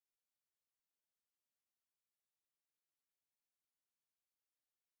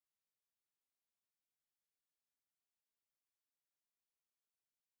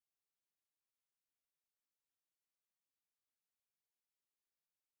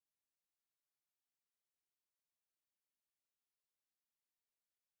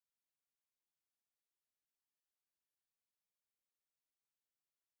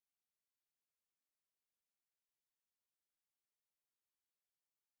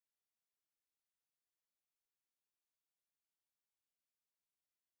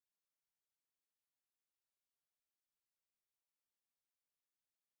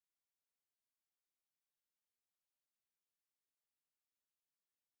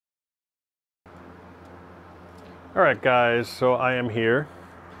All right, guys, so I am here.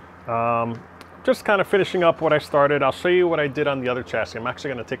 Just kind of finishing up what I started. I'll show you what I did on the other chassis. I'm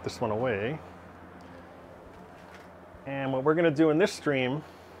actually going to take this one away. And what we're going to do in this stream,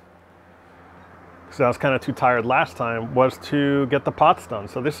 because I was kind of too tired last time, was to get the pots done.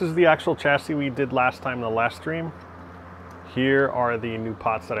 So this is the actual chassis we did last time in the last stream. Here are the new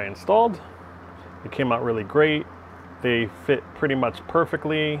pots that I installed. It came out really great. They fit pretty much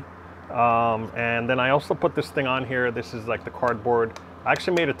perfectly. And then I also put this thing on here. This is like the cardboard. I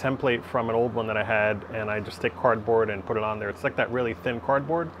actually made a template from an old one that I had, and I just take cardboard and put it on there. It's like that really thin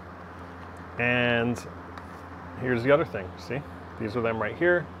cardboard. And here's the other thing, see? These are them right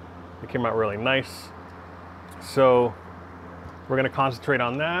here. They came out really nice. So we're gonna concentrate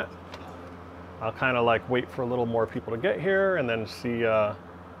on that. I'll kind of like wait for a little more people to get here and then see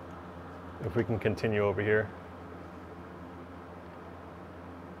if we can continue over here.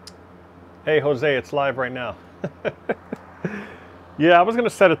 Hey, Jose, it's live right now. Yeah, I was going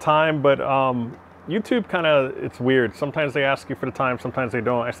to set a time, but YouTube kind of, it's weird. Sometimes they ask you for the time, sometimes they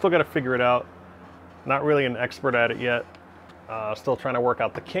don't. I still got to figure it out. Not really an expert at it yet. Still trying to work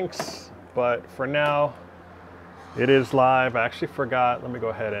out the kinks, but for now, it is live. I actually forgot. Let me go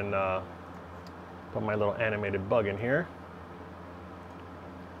ahead and put my little animated bug in here.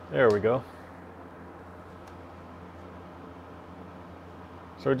 There we go.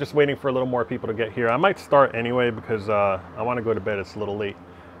 So we're just waiting for a little more people to get here. I might start anyway because I want to go to bed. It's a little late.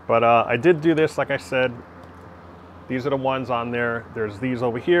 But I did do this, like I said. These are the ones on there. There's these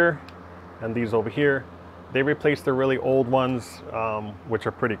over here and these over here. They replaced the really old ones, which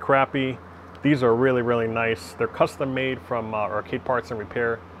are pretty crappy. These are really, really nice. They're custom made from Arcade Parts and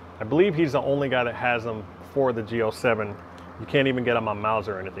Repair. I believe he's the only guy that has them for the G07. You can't even get them on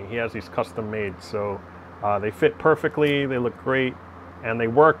Mauser or anything. He has these custom made. So they fit perfectly. They look great. And they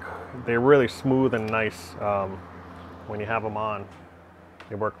work, they're really smooth and nice when you have them on.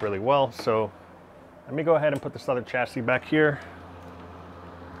 They work really well. So let me go ahead and put this other chassis back here.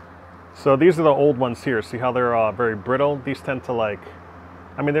 So these are the old ones here. See how they're very brittle? These tend to like,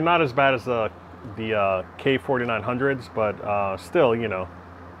 I mean, they're not as bad as the K4900s, but still, you know,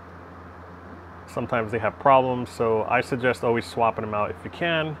 sometimes they have problems. So I suggest always swapping them out if you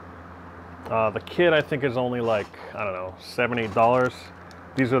can. The kit I think is only like, I don't know, $7, $8.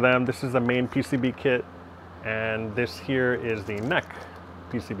 These are them. This is the main PCB kit, and this here is the neck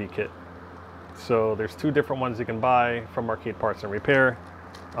PCB kit. So there's two different ones you can buy from Arcade Parts and Repair,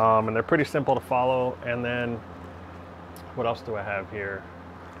 and they're pretty simple to follow. And then what else do I have here?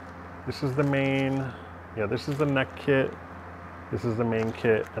 This is the main, yeah, this is the neck kit. This is the main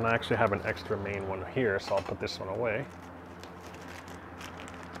kit, and I actually have an extra main one here, so I'll put this one away.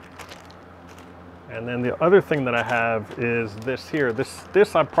 And then the other thing that I have is this here.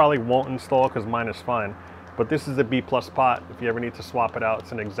 This I probably won't install because mine is fine. But this is a B+ pot. If you ever need to swap it out,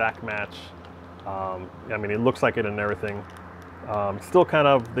 it's an exact match. I mean, it looks like it and everything. Still kind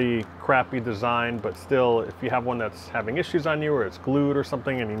of the crappy design, but still, if you have one that's having issues on you or it's glued or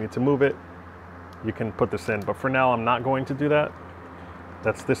something and you need to move it, you can put this in. But for now, I'm not going to do that.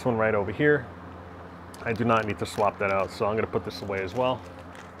 That's this one right over here. I do not need to swap that out, so I'm going to put this away as well.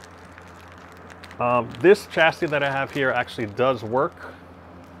 This chassis that I have here actually does work.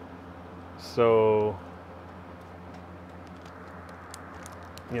 So,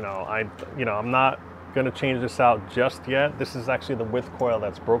 I'm not going to change this out just yet. This is actually the width coil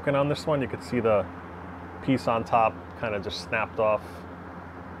that's broken on this one. You can see the piece on top kind of just snapped off.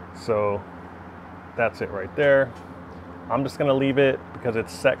 So that's it right there. I'm just going to leave it because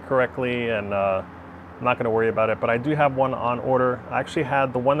it's set correctly, and I'm not going to worry about it, but I do have one on order. I actually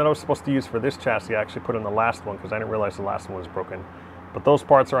had the one that I was supposed to use for this chassis. I actually put in the last one because I didn't realize the last one was broken. But those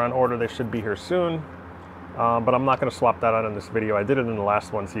parts are on order. They should be here soon. But I'm not going to swap that out in this video. I did it in the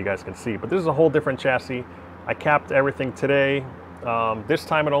last one so you guys can see. But this is a whole different chassis. I capped everything today. This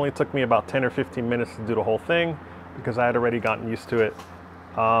time it only took me about 10 or 15 minutes to do the whole thing because I had already gotten used to it.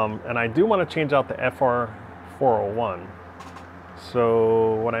 And I do want to change out the FR401.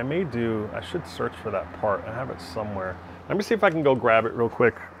 So what I may do, I should search for that part. I have it somewhere. Let me see if I can go grab it real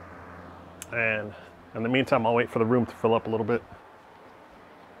quick. And in the meantime, I'll wait for the room to fill up a little bit.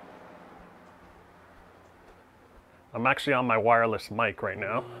 I'm actually on my wireless mic right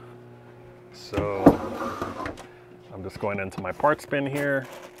now. So I'm just going into my parts bin here.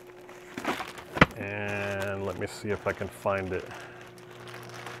 And let me see if I can find it.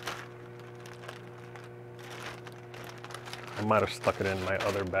 I might have stuck it in my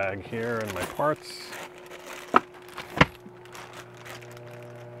other bag here in my parts.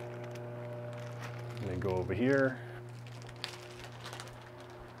 Let me go over here.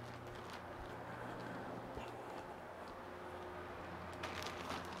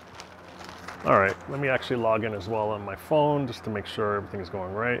 All right, let me actually log in as well on my phone just to make sure everything's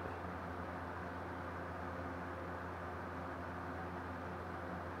going right.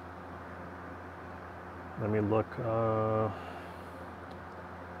 Let me look, and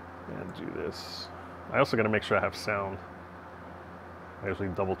do this. I also got to make sure I have sound. I usually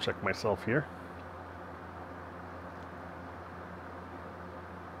double check myself here.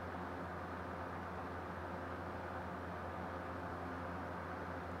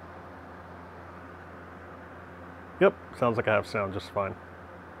 Yep, sounds like I have sound just fine.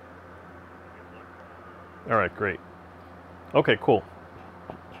 All right, great. Okay, cool.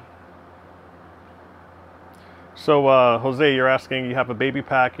 So Jose, you're asking, you have a baby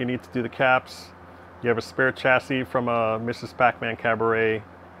pack, you need to do the caps. You have a spare chassis from a Mrs. Pac-Man Cabaret,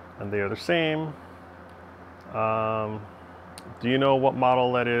 and they are the same. Do you know what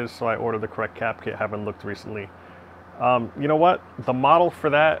model that is? So I ordered the correct cap kit, haven't looked recently. You know what? The model for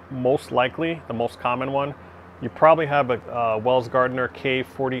that, most likely, the most common one, you probably have a Wells Gardner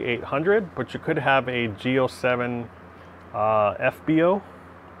K4800, but you could have a G07 FBO.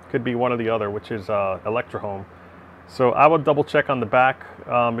 Could be one or the other, which is Electrohome. So I would double check on the back.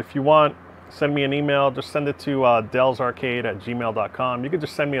 If you want, send me an email. Just send it to dellsarcade@gmail.com. You could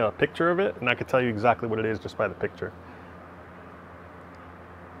just send me a picture of it, and I could tell you exactly what it is just by the picture.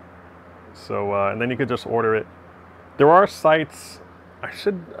 So, and then you could just order it. There are sites. I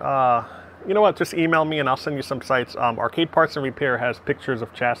should, you know what? Just email me, and I'll send you some sites. Arcade Parts and Repair has pictures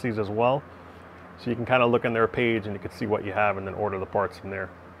of chassis as well, so you can kind of look on their page, and you can see what you have, and then order the parts from there.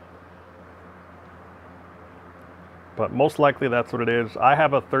 But most likely that's what it is. I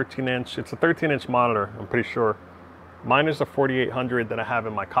have a 13-inch, it's a 13-inch monitor, I'm pretty sure. Mine is a 4800 that I have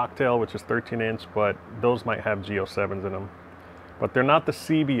in my cocktail, which is 13-inch, but those might have G07s in them. But they're not the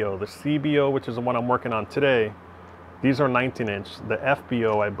CBO. The CBO, which is the one I'm working on today, these are 19-inch. The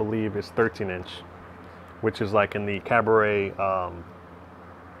FBO, I believe, is 13-inch, which is like in the Cabaret,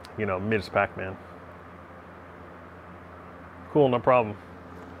 you know, Ms. Pac-Man. Cool, no problem.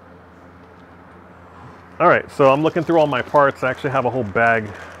 All right, so I'm looking through all my parts. I actually have a whole bag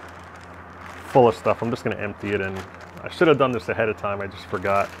full of stuff. I'm just gonna empty it, and I should have done this ahead of time, I just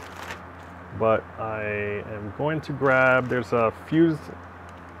forgot. But I am going to grab, there's a fusible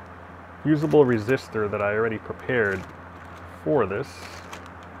resistor that I already prepared for this.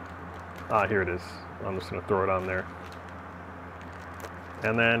 Ah, here it is. I'm just gonna throw it on there.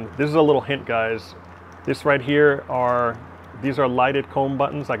 And then this is a little hint, guys. This right here these are lighted comb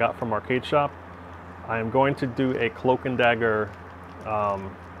buttons I got from Arcade Shop. I am going to do a Cloak and Dagger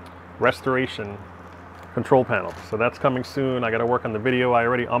restoration control panel. So that's coming soon. I got to work on the video. I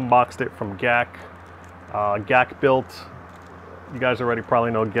already unboxed it from GAC. GAC built. You guys already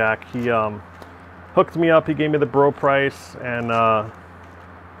probably know GAC. He hooked me up. He gave me the bro price, and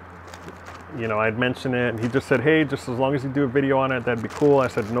you know, I'd mentioned it, and he just said, hey, just as long as you do a video on it, that'd be cool. I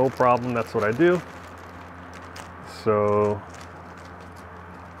said, no problem. That's what I do. So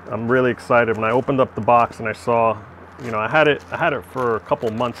I'm really excited. When I opened up the box and I saw, you know, I had it for a couple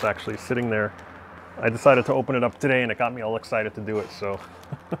months actually sitting there. I decided to open it up today, and it got me all excited to do it. So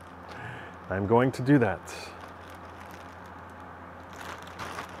I'm going to do that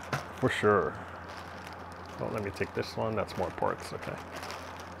for sure. Oh, let me take this one. That's more parts. Okay.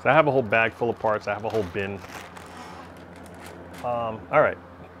 So I have a whole bag full of parts. I have a whole bin. All right.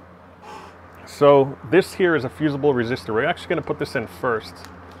 So this here is a fusible resistor. We're actually going to put this in first,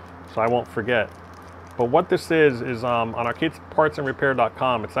 so I won't forget. But what this is on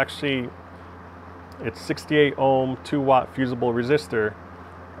arcadepartsandrepair.com, it's 68 ohm, 2 watt fusible resistor.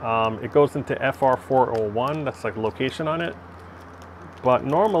 It goes into FR401, that's like location on it. But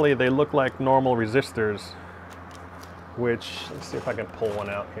normally they look like normal resistors, which, let's see if I can pull one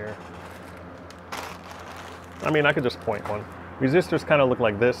out here. I mean, I could just point one. Resistors kind of look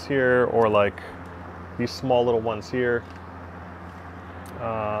like this here, or like these small little ones here.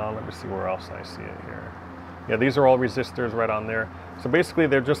 Let me see where else I see it here. Yeah, these are all resistors right on there. So basically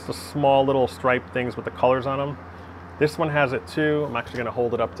they're just the small little striped things with the colors on them. This one has it too. I'm actually gonna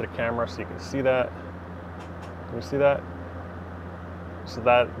hold it up to the camera so you can see that. Can you see that? So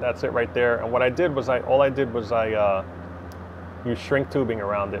that's it right there. And what I did was I used shrink tubing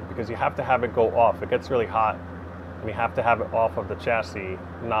around it, because you have to have it go off. It gets really hot, and you have to have it off of the chassis,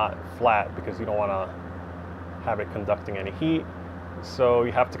 not flat, because you don't want to have it conducting any heat. So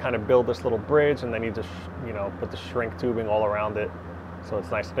you have to kind of build this little bridge, and then you just, you know, put the shrink tubing all around it, so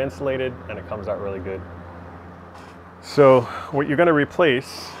it's nice and insulated, and it comes out really good. So what you're going to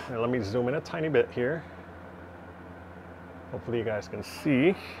replace, and let me zoom in a tiny bit here. Hopefully you guys can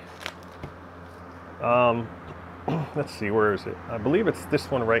see. let's see, where is it? I believe it's this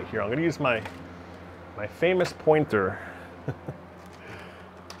one right here. I'm going to use my famous pointer,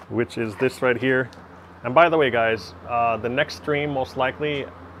 which is this right here. And by the way, guys, the next stream, most likely,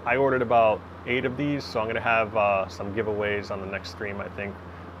 I ordered about 8 of these, so I'm going to have some giveaways on the next stream, I think.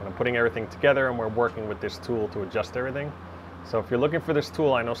 And I'm putting everything together, and we're working with this tool to adjust everything. So if you're looking for this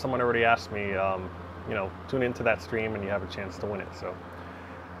tool, I know someone already asked me, you know, tune into that stream and you have a chance to win it.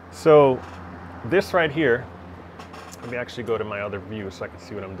 So this right here, let me actually go to my other view so I can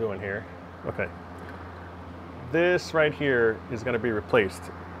see what I'm doing here. Okay. This right here is going to be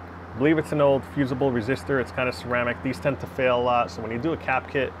replaced. I believe it's an old fusible resistor. It's kind of ceramic. These tend to fail a lot. So when you do a cap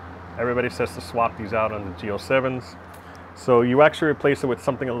kit, everybody says to swap these out on the G07s. So you actually replace it with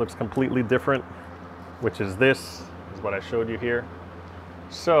something that looks completely different, which is this, is what I showed you here.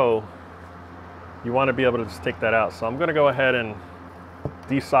 So you want to be able to just take that out. So I'm going to go ahead and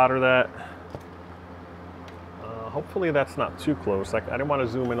desolder that. Hopefully that's not too close. I didn't want to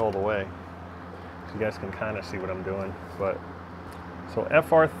zoom in all the way, so you guys can kind of see what I'm doing. But so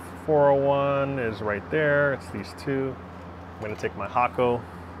FR401 is right there. It's these two. I'm going to take my Hako.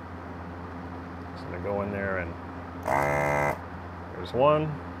 Just going to go in there and there's one.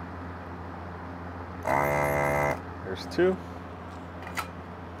 There's two.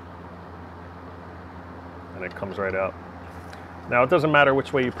 And it comes right out. Now it doesn't matter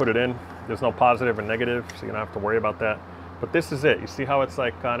which way you put it in. There's no positive or negative, so you don't have to worry about that. But this is it. You see how it's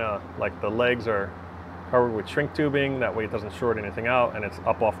like kind of like the legs are covered with shrink tubing. That way it doesn't short anything out, and it's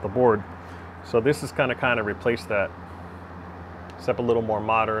up off the board. So this is kind of replace that, except a little more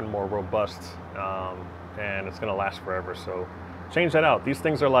modern, more robust, and it's going to last forever. So change that out. These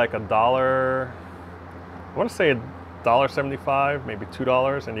things are like $1. I want to say $1.75, maybe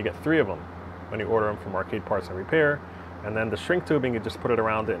 $2, and you get 3 of them when you order them from Arcade Parts and Repair. And then the shrink tubing, you just put it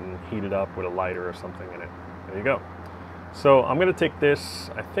around it and heat it up with a lighter or something in it. There you go. So I'm going to take this.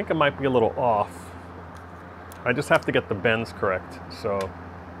 I think it might be a little off. I just have to get the bends correct. So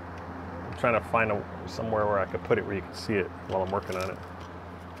I'm trying to find somewhere where I could put it where you can see it while I'm working on it.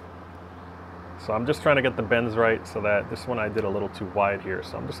 So I'm just trying to get the bends right, so that this one I did a little too wide here.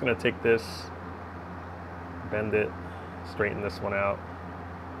 So I'm just going to take this, bend it, straighten this one out.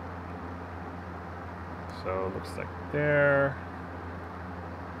 So it looks like there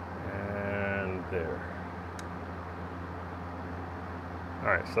and there. All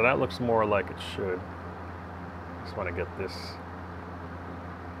right, so that looks more like it should. Just want to get this.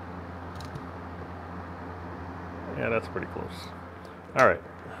 Yeah, that's pretty close. All right,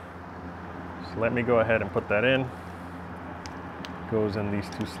 so let me go ahead and put that in. Goes in these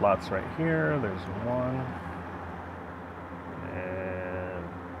 2 slots right here. There's 1 and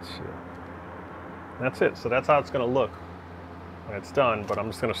 2. That's it. So that's how it's going to look when it's done, but I'm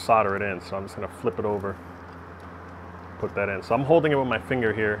just going to solder it in. So I'm just going to flip it over, put that in. So I'm holding it with my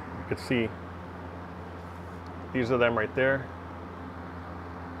finger here. You can see these are them right there.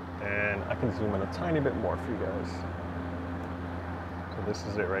 And I can zoom in a tiny bit more for you guys. So this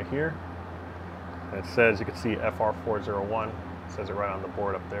is it right here. And it says, you can see FR401. It says it right on the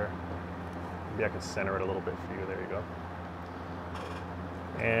board up there. Maybe I can center it a little bit for you. There you go.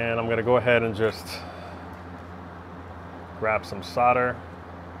 And I'm going to go ahead and just grab some solder.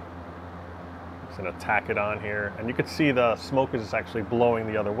 Just going to tack it on here. And you can see the smoke is actually blowing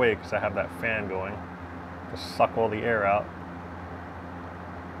the other way because I have that fan going to suck all the air out.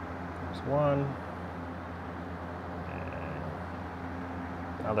 There's one.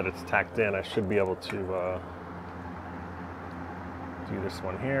 And now that it's tacked in, I should be able to do this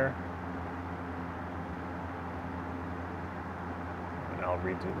one here. I'll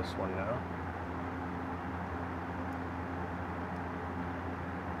redo this one now.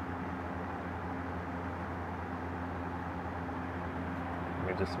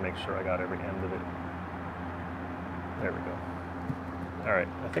 Let me just make sure I got every end of it. There we go. All right,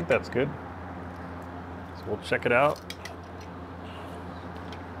 I think that's good. So we'll check it out.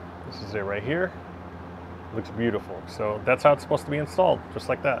 This is it right here. Looks beautiful. So that's how it's supposed to be installed, just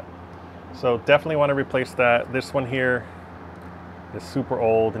like that. So definitely want to replace that. This one here is super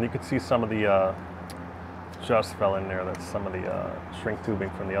old, and you can see some of the just fell in there. That's some of the shrink tubing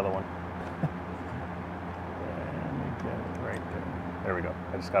from the other one. And again, right there. There we go.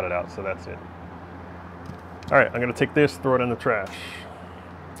 I just got it out, so that's it. All right, I'm gonna take this, throw it in the trash.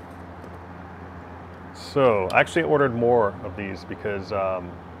 So I actually ordered more of these because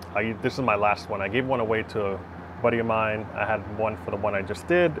this is my last one. I gave one away to a buddy of mine. I had one for the one I just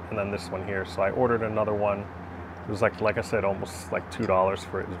did, and then this one here. So I ordered another one. It was like I said, almost like $2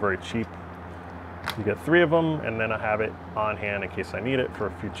 for it. It was very cheap. You get 3 of them, and then I have it on hand in case I need it for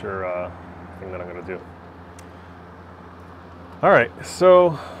a future thing that I'm gonna do. All right,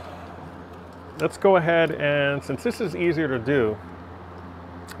 so let's go ahead, and since this is easier to do,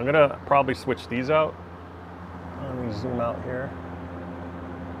 I'm gonna probably switch these out. Let me zoom out here.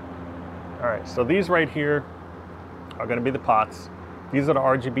 All right, so these right here are gonna be the pots. These are the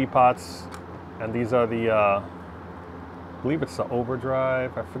RGB pots, and these are the, I believe it's the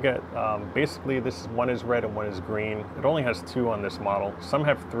overdrive, I forget. Basically, one is red and one is green. It only has 2 on this model. Some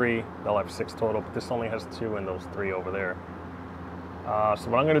have 3, they'll have 6 total, but this only has 2 and those 3 over there. So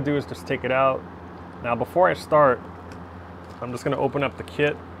what I'm gonna do is just take it out. Now before I start, I'm just gonna open up the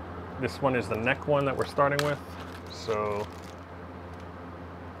kit. This one is the neck one that we're starting with. So,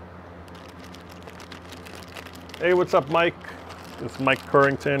 hey, what's up, Mike? It's Mike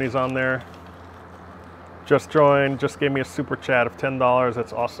Currington, he's on there. Just joined, just gave me a super chat of $10,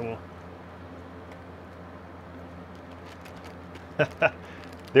 that's awesome.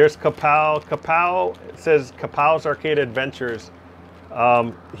 There's Kapow. Kapow, it says Kapow's Arcade Adventures.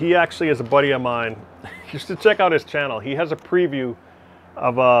 He actually is a buddy of mine. You should check out his channel. He has a preview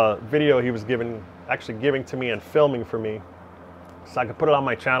of a video he was actually giving to me and filming for me, so I could put it on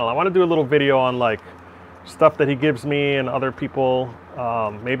my channel. I want to do a little video on like stuff that he gives me and other people.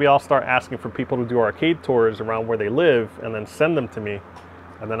 Maybe I'll start asking for people to do arcade tours around where they live and then send them to me,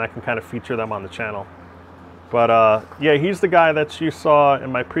 and then I can kind of feature them on the channel. But yeah, he's the guy that you saw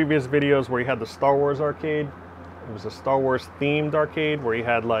in my previous videos where he had the Star Wars arcade. It was a Star Wars themed arcade where he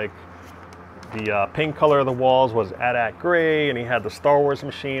had like the paint color of the walls was AT-AT gray, and he had the Star Wars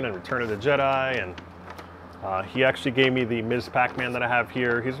machine and Return of the Jedi, and he actually gave me the Ms. Pac-Man that I have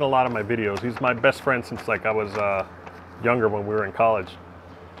here. He's in a lot of my videos. He's my best friend since like I was younger when we were in college.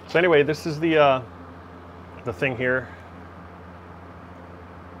 So anyway, this is the thing here.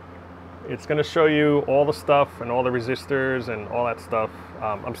 It's going to show you all the stuff and all the resistors and all that stuff.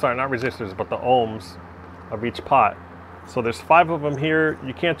 I'm sorry, not resistors, but the ohms of each pot. So there's 5 of them here.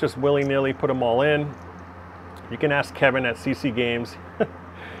 You can't just willy-nilly put them all in. You can ask Kevin at CC Games.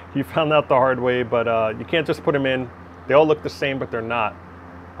 He found out the hard way, but you can't just put them in. They all look the same, but they're not.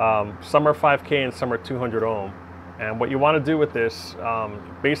 Some are 5K and some are 200 ohm. And what you want to do with this,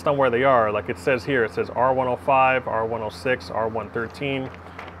 based on where they are, like it says here, it says R105, R106, R113.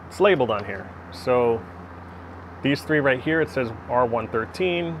 It's labeled on here. So these 3 right here, it says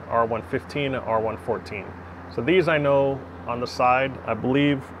R113, R115, and R114. So these I know on the side, I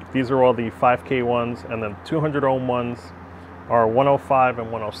believe these are all the 5K ones, and then 200 ohm ones are 105 and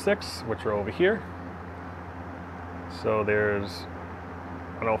 106, which are over here. So there's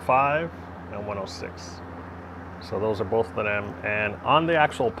 105 and 106. So those are both of them. And on the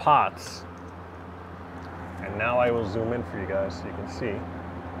actual pots, and now I will zoom in for you guys so you can see.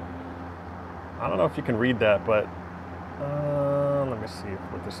 I don't know if you can read that, but let me see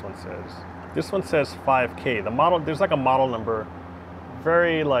what this one says. This one says 5K. The model, there's like a model number.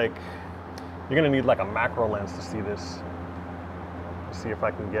 Very like, you're gonna need like a macro lens to see this. Let's see if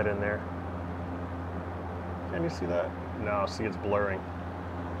I can get in there. Can you see that? No, see, it's blurring.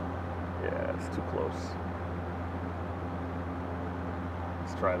 Yeah, it's too close.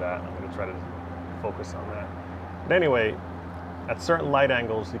 Let's try that. I'm gonna try to focus on that. But anyway, at certain light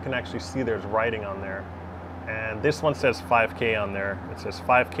angles, you can actually see there's writing on there. And this one says 5K on there. It says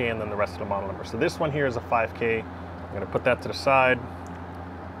 5K and then the rest of the model number. So this one here is a 5K. I'm gonna put that to the side.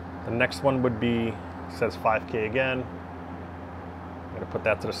 The next one would be, says 5K again. I'm gonna put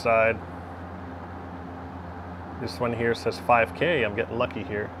that to the side. This one here says 5K. I'm getting lucky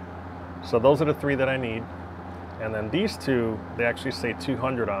here. So those are the 3 that I need. And then these 2, they actually say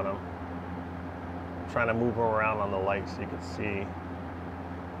 200 on them. I'm trying to move them around on the light so you can see.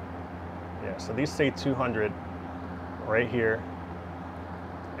 Yeah, so these say 200 right here.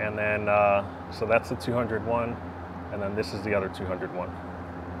 And then, so that's the 200 one. And then this is the other 200 one.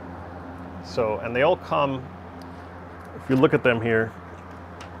 So, and they all come, if you look at them here,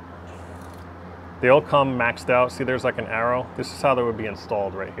 they all come maxed out. See, there's like an arrow. This is how they would be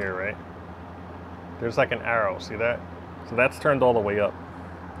installed right here, right? There's like an arrow, see that? So that's turned all the way up.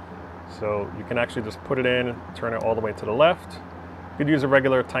 So you can actually just put it in, turn it all the way to the left. You could use a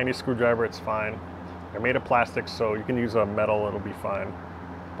regular tiny screwdriver, it's fine. They're made of plastic, so you can use a metal, it'll be fine.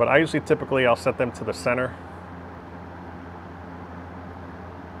 But I usually, typically, I'll set them to the center.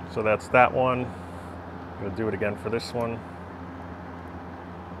 So that's that one. I'm gonna do it again for this one.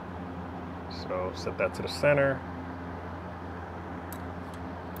 So set that to the center.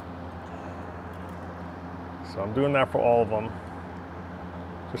 So I'm doing that for all of them,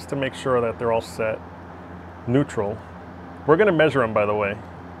 just to make sure that they're all set neutral. We're gonna measure them, by the way.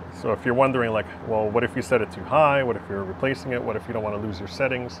 So if you're wondering like, well, what if you set it too high? What if you're replacing it? What if you don't wanna lose your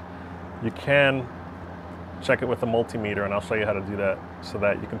settings? You can check it with a multimeter, and I'll show you how to do that so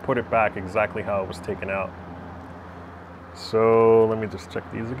that you can put it back exactly how it was taken out. So let me just check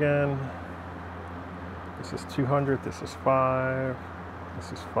these again. This is 200, this is 5,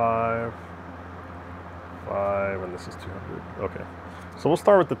 this is 5, 5, and this is 200. Okay, so we'll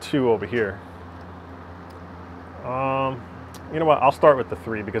start with the 2 over here. You know what, I'll start with the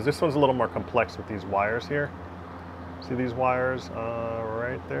 3 because this one's a little more complex with these wires here. See these wires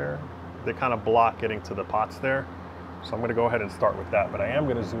right there? They kind of block getting to the pots there. So I'm going to go ahead and start with that, but I am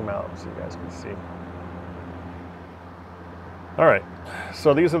going to zoom out so you guys can see. All right,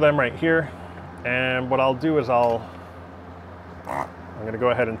 so these are them right here. And what I'll do is I'm going to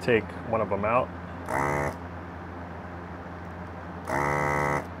go ahead and take one of them out.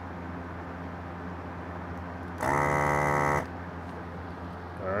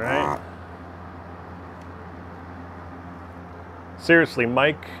 Seriously,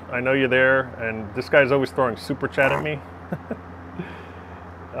 Mike, I know you're there, and this guy's always throwing super chat at me,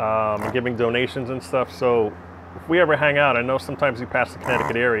 and giving donations and stuff. So if we ever hang out, I know sometimes you pass the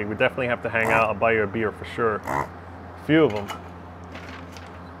Connecticut area, we definitely have to hang out. I'll buy you a beer for sure, a few of them,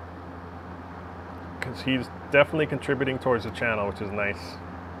 because he's definitely contributing towards the channel, which is nice,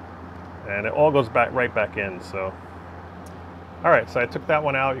 and it all goes back right back in. So, all right, so I took that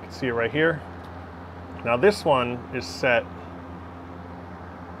one out. You can see it right here. Now this one is set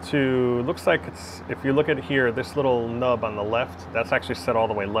to, looks like it's, if you look at here, this little nub on the left, that's actually set all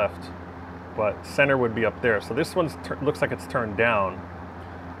the way left, but center would be up there. So this one's looks like it's turned down.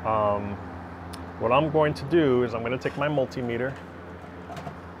 What I'm going to do is I'm going to take my multimeter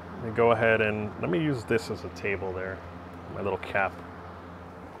and go ahead and let me use this as a table there, my little cap,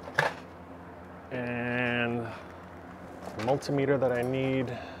 and the multimeter that I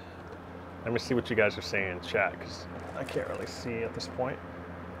need. Let me see what you guys are saying in chat because I can't really see at this point.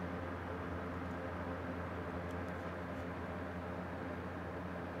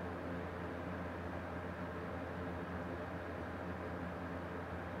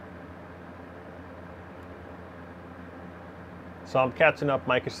 So I'm catching up.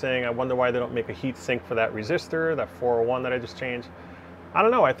 Mike is saying, I wonder why they don't make a heat sink for that resistor, that 401 that I just changed. I don't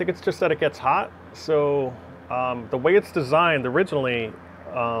know. I think it's just that it gets hot. So the way it's designed originally,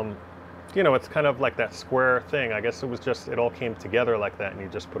 you know, it's kind of like that square thing. I guess it was just, it all came together like that and you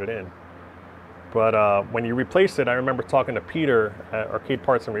just put it in. But when you replace it, I remember talking to Peter at Arcade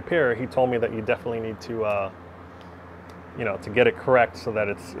Parts and Repair. He told me that you definitely need to, you know, to get it correct so that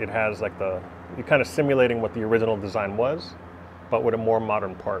it has like you're kind of simulating what the original design was, but with a more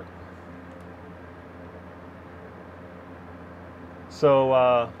modern part.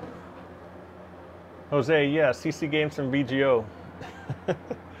 So, Jose, yeah, CC Games from VGO.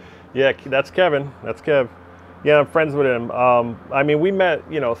 Yeah, that's Kevin. That's Kev. Yeah, I'm friends with him. I mean, we met,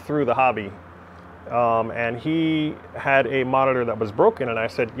 you know, through the hobby. And he had a monitor that was broken, and I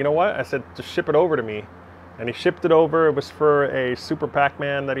said, you know what? I said, just ship it over to me. And he shipped it over. It was for a Super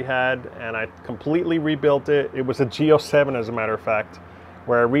Pac-Man that he had, and I completely rebuilt it. It was a G07, as a matter of fact,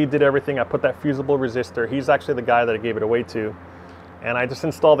 where I redid everything. I put that fusible resistor. He's actually the guy that I gave it away to. And I just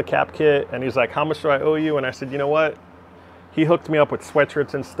installed the cap kit, and he's like, how much do I owe you? And I said, you know what? He hooked me up with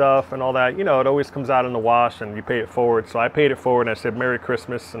sweatshirts and stuff and all that. You know, it always comes out in the wash, and you pay it forward. So I paid it forward, and I said, Merry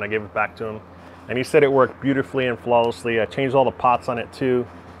Christmas, and I gave it back to him. And he said it worked beautifully and flawlessly. I changed all the pots on it, too.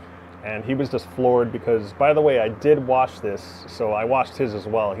 And he was just floored because, by the way, I did wash this. So I washed his as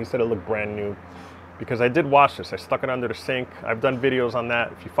well. He said it looked brand new because I did wash this. I stuck it under the sink. I've done videos on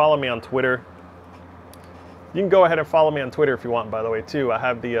that. If you follow me on Twitter, you can go ahead and follow me on Twitter if you want, by the way, too. I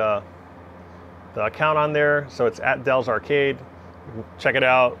have the account on there. So it's at Dell's Arcade. You can check it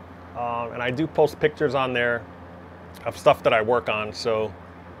out. And I do post pictures on there of stuff that I work on. So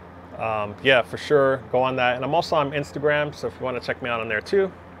yeah, for sure, go on that. And I'm also on Instagram. So if you want to check me out on there,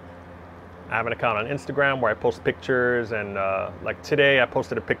 too. I have an account on Instagram where I post pictures, and like today I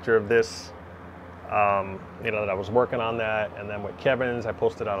posted a picture of this, you know, that I was working on that, and then with Kevin's I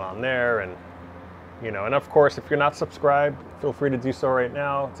posted it on there, and you know, and of course if you're not subscribed, feel free to do so right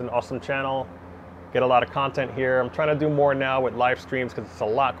now. It's an awesome channel, get a lot of content here. I'm trying to do more now with live streams because it's a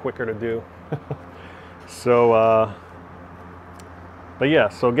lot quicker to do. So, but yeah,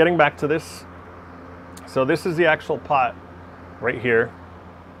 so getting back to this, so this is the actual pot right here.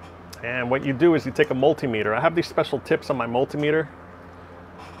 And what you do is you take a multimeter. I have these special tips on my multimeter.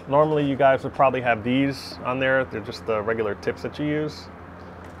 Normally you guys would probably have these on there. They're just the regular tips that you use.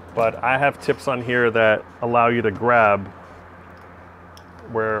 But I have tips on here that allow you to grab,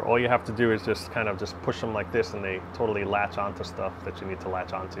 where all you have to do is just kind of just push them like this and they totally latch onto stuff that you need to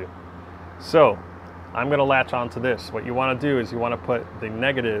latch onto. So I'm gonna latch onto this. What you wanna do is you wanna put the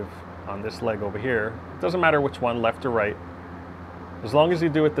negative on this leg over here. It doesn't matter which one, left or right, as long as you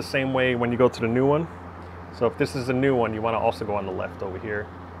do it the same way when you go to the new one. So if this is a new one, you want to also go on the left over here.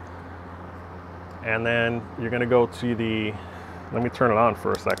 And then you're going to go to the, let me turn it on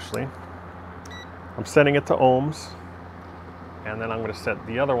first actually. I'm setting it to ohms. And then I'm going to set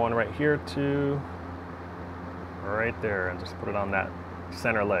the other one right here to right there and just put it on that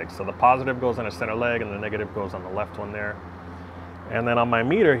center leg. So the positive goes on the center leg and the negative goes on the left one there. And then on my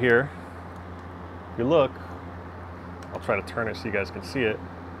meter here, if you look, I'll try to turn it so you guys can see it.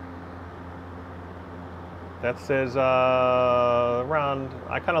 That says around,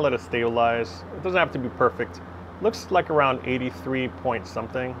 I kind of let it stabilize. It doesn't have to be perfect. Looks like around 83 point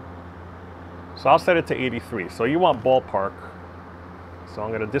something. So I'll set it to 83. So you want ballpark. So I'm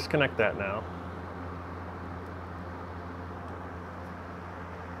going to disconnect that now.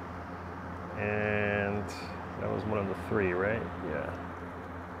 And that was one of the three, right? Yeah.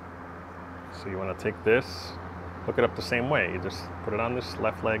 So you want to take this, hook it up the same way. You just put it on this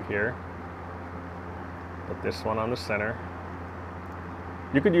left leg here. Put this one on the center.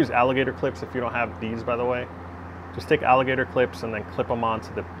 You could use alligator clips if you don't have these, by the way. Just take alligator clips and then clip them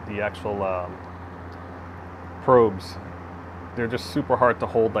onto the actual probes. They're just super hard to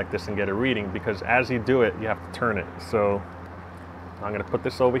hold like this and get a reading because as you do it, you have to turn it. So I'm going to put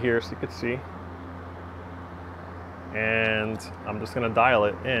this over here so you can see. And I'm just going to dial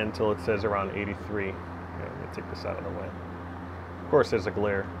it in until it says around 83. Okay, let me take this out of the way. Of course, there's a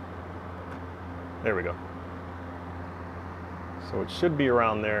glare. There we go. So it should be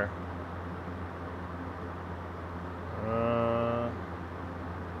around there.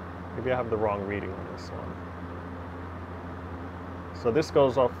 Maybe I have the wrong reading on this one. So this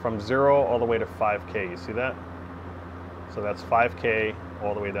goes up from 0 all the way to 5K. You see that? So that's 5K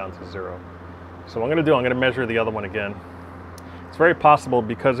all the way down to 0. So what I'm going to do, I'm going to measure the other one again. It's very possible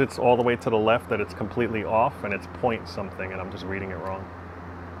because it's all the way to the left that it's completely off and it's point something and I'm just reading it wrong.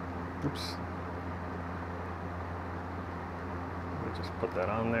 Oops. Let me just put that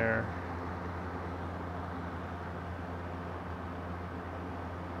on there.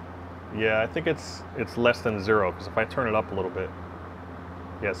 Yeah, I think it's less than 0 because if I turn it up a little bit,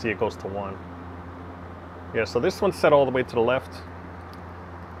 yeah, see it goes to 1. Yeah, so this one's set all the way to the left.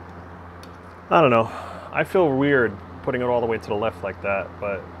 I don't know. I feel weird putting it all the way to the left like that,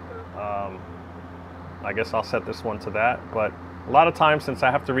 but I guess I'll set this one to that. But a lot of times, since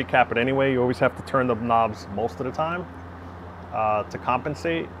I have to recap it anyway, you always have to turn the knobs most of the time to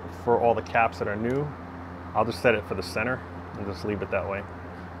compensate for all the caps that are new. I'll just set it for the center and just leave it that way.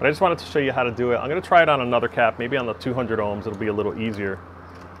 But I just wanted to show you how to do it. I'm going to try it on another cap, maybe on the 200 ohms. It'll be a little easier.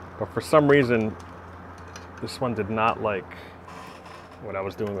 But for some reason, this one did not like what I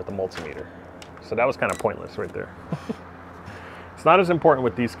was doing with the multimeter. So that was kind of pointless right there. It's not as important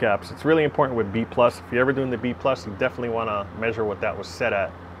with these caps. It's really important with B+. If you're ever doing the B+, you definitely want to measure what that was set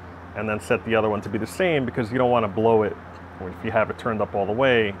at and then set the other one to be the same because you don't want to blow it if you have it turned up all the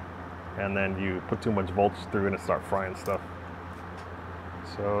way and then you put too much voltage through and it start frying stuff.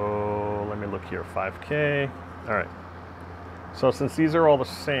 So let me look here, 5K. All right. So since these are all the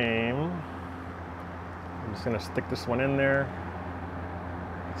same, I'm just going to stick this one in there.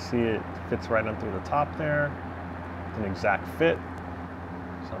 See, it fits right on through the top there. It's an exact fit.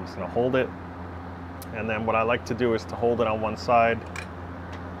 So I'm just going to hold it. And then what I like to do is to hold it on one side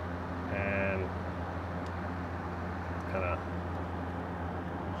and kind of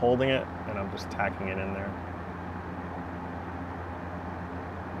holding it, and I'm just tacking it in there.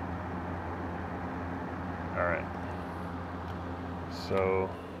 All right. So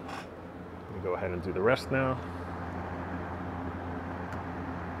let me go ahead and do the rest now.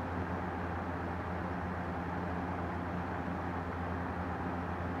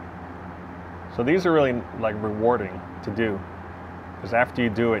 So these are really like rewarding to do because after you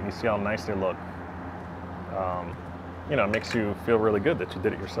do it and you see how nice they look, you know, it makes you feel really good that you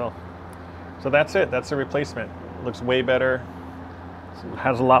did it yourself. So that's it. That's the replacement. It looks way better. It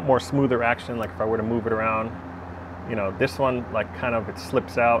has a lot more smoother action. Like if I were to move it around, you know, this one like kind of it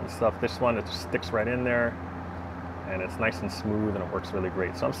slips out and stuff. This one it just sticks right in there and it's nice and smooth and it works really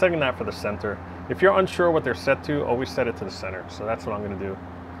great. So I'm setting that for the center. If you're unsure what they're set to, always set it to the center. So that's what I'm going to do.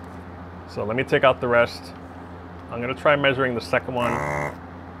 So let me take out the rest. I'm going to try measuring the second one.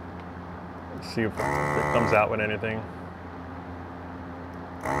 Let's see if it comes out with anything.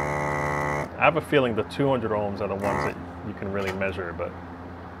 I have a feeling the 200 ohms are the ones that you can really measure, but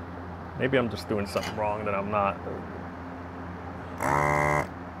maybe I'm just doing something wrong that I'm not.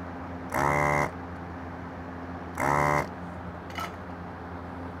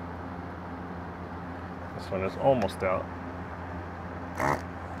 This one is almost out.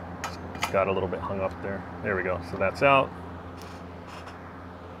 got a little bit hung up there. There we go. So that's out.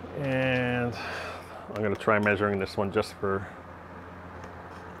 And I'm gonna try measuring this one just for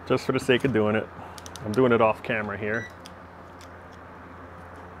the sake of doing it. I'm doing it off camera here.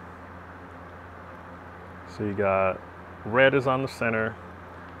 So you got red is on the center,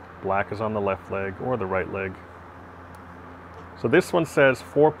 black is on the left leg or the right leg. So this one says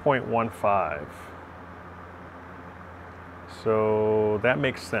 4.15. So that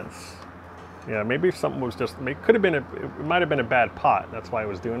makes sense. Yeah, maybe if something was just, it could have been, it might have been a bad pot. That's why I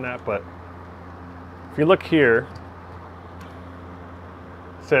was doing that. But if you look here,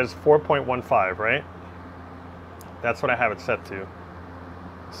 it says 4.15, right? That's what I have it set to.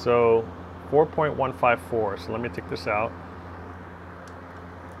 So 4.154. So let me take this out.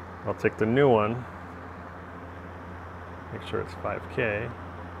 I'll take the new one. Make sure it's 5K.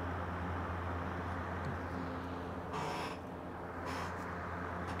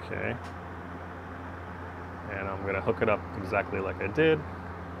 Okay. And I'm going to hook it up exactly like I did.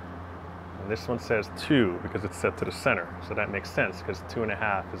 And this one says 2 because it's set to the center. So that makes sense because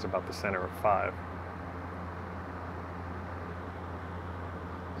 2.5 is about the center of 5.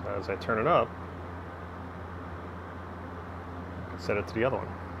 So as I turn it up, I can set it to the other one.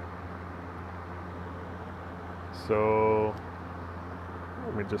 So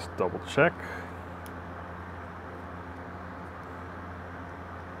let me just double check.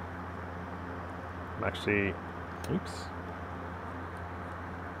 I'm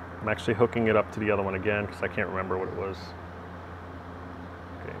actually hooking it up to the other one again because I can't remember what it was.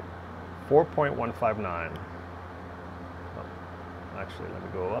 Okay, 4.159. Oh, actually, let me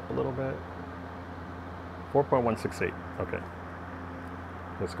go up a little bit. 4.168. Okay.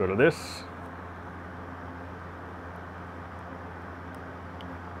 Let's go to this.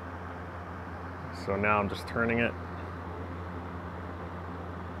 So now I'm just turning it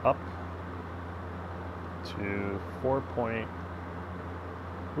up to 4.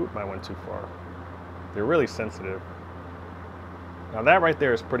 Oop, I went too far. They're really sensitive. Now that right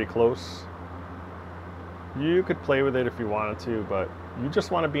there is pretty close. You could play with it if you wanted to, but you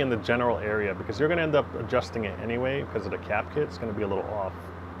just want to be in the general area because you're going to end up adjusting it anyway because of the cap kit. It's going to be a little off.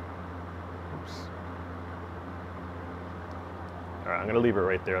 Oops. All right, I'm going to leave it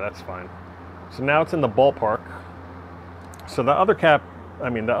right there. That's fine. So now it's in the ballpark. So the other cap, I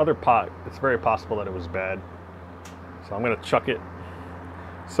mean the other pot, it's very possible that it was bad. So I'm going to chuck it.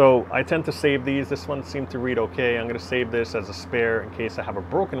 So I tend to save these. This one seemed to read okay. I'm going to save this as a spare in case I have a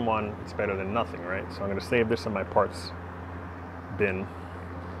broken one. It's better than nothing, right? So I'm going to save this in my parts bin.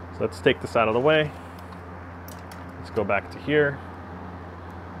 So let's take this out of the way. Let's go back to here.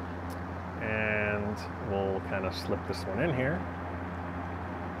 And we'll kind of slip this one in here.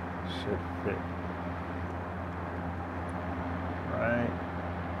 Should fit right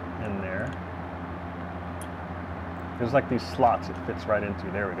in there. There's like these slots it fits right into.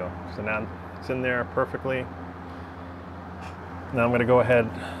 There we go. So now it's in there perfectly. Now I'm going to go ahead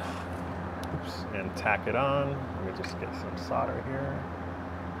and tack it on. Let me just get some solder here.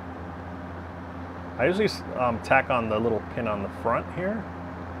 I usually tack on the little pin on the front here.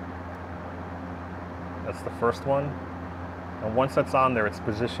 That's the first one. And once that's on there, it's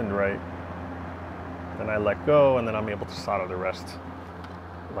positioned right. Then I let go, and then I'm able to solder the rest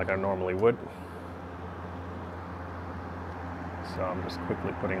like I normally would. So I'm just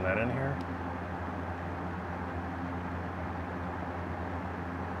quickly putting that in here.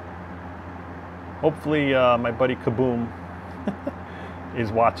 Hopefully my buddy Kaboom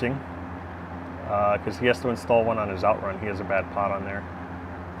is watching because he has to install one on his Outrun. He has a bad pot on there.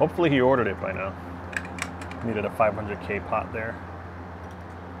 Hopefully he ordered it by now. Needed a 500K pot there.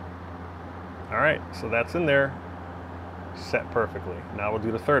 All right, so that's in there, set perfectly. Now we'll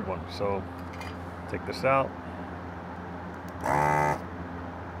do the third one. So take this out.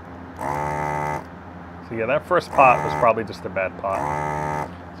 So yeah, that first pot was probably just a bad pot.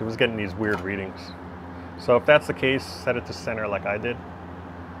 So it was getting these weird readings. So if that's the case, set it to center like I did.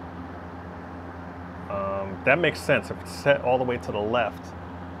 That makes sense. If it's set all the way to the left,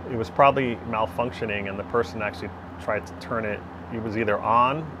 it was probably malfunctioning and the person actually tried to turn it. It was either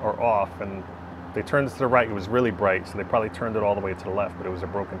on or off, and they turned it to the right. It was really bright, so they probably turned it all the way to the left, but it was a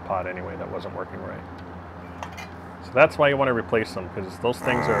broken pot anyway that wasn't working right. So that's why you want to replace them, because those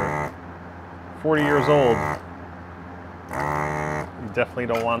things are 40 years old. You definitely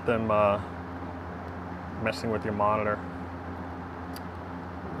don't want them messing with your monitor.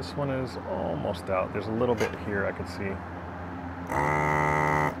 This one is almost out. There's a little bit here I can see.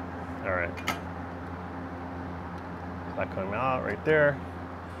 All right. So that coming out right there.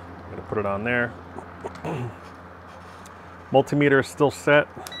 I'm gonna put it on there. Multimeter is still set.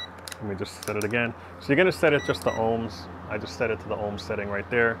 Let me just set it again. So you're gonna set it just to ohms. I just set it to the ohm setting right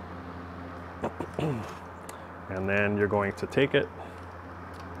there. And then you're going to take it.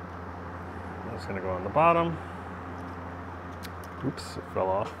 It's gonna go on the bottom. Oops, it fell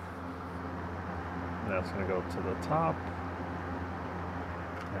off. Now it's gonna go to the top.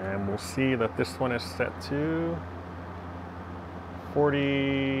 And we'll see that this one is set to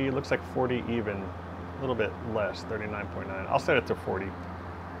 40, looks like 40 even, a little bit less, 39.9. I'll set it to 40.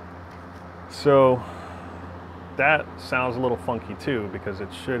 So that sounds a little funky too, because it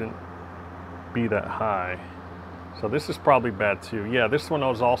shouldn't be that high. So this is probably bad too. Yeah, this one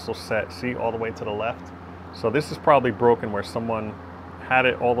was also set, see, all the way to the left. So this is probably broken where someone had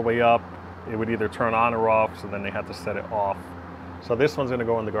it all the way up. It would either turn on or off, so then they had to set it off. So this one's gonna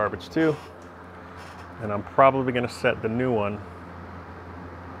go in the garbage too. And I'm probably gonna set the new one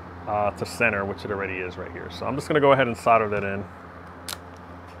to center, which it already is right here. So I'm just gonna go ahead and solder that in.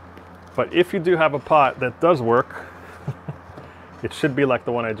 But if you do have a pot that does work, it should be like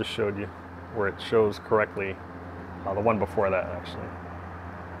the one I just showed you, where it shows correctly, the one before that actually.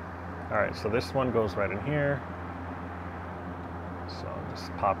 All right, so this one goes right in here. So I'm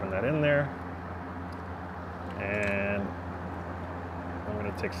just popping that in there. And I'm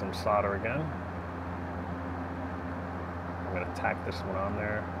gonna take some solder again. I'm gonna tack this one on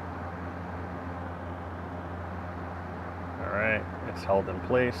there. All right, it's held in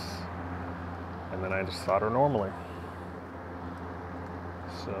place. And then I just solder normally.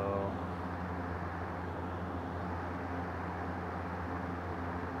 So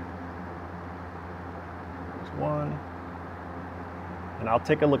there's one. And I'll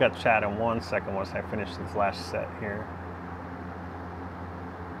take a look at chat in 1 second once I finish this last set here.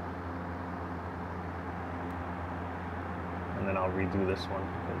 And then I'll redo this one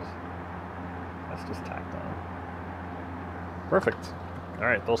because that's just tacked on. Perfect. All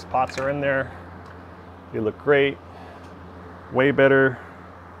right, those pots are in there. They look great. Way better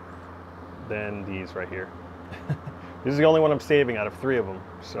than these right here. This is the only one I'm saving out of 3 of them.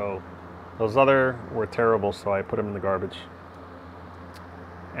 So those other were terrible, so I put them in the garbage.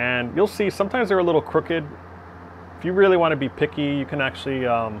 And you'll see sometimes they're a little crooked. If you really want to be picky, you can actually,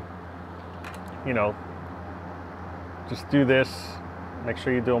 you know, just do this. Make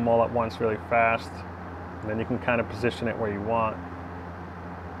sure you do them all at once really fast. And then you can kind of position it where you want.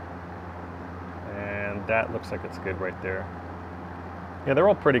 And that looks like it's good right there. Yeah, they're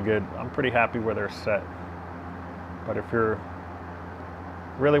all pretty good. I'm pretty happy where they're set. But if you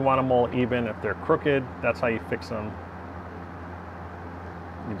really want them all even, if they're crooked, that's how you fix them.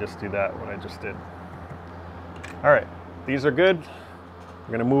 You just do that, what I just did. All right, these are good.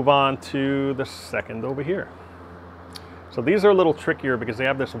 We're gonna move on to the second over here. So these are a little trickier because they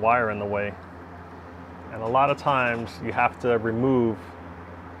have this wire in the way. And a lot of times you have to remove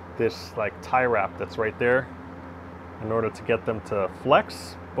this like tie wrap that's right there in order to get them to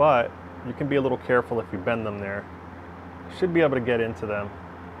flex, but you can be a little careful if you bend them there. You should be able to get into them.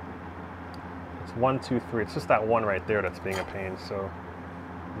 It's 1, 2, 3. It's just that one right there that's being a pain, so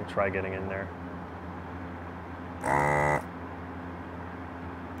let me try getting in there.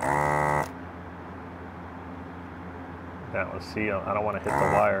 That one, see, I don't want to hit the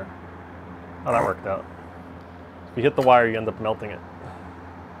wire. Oh, that worked out. If you hit the wire, you end up melting it.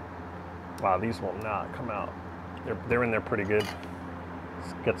 Wow, these will not come out. They're in there pretty good.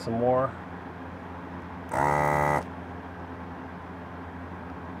 Let's get some more.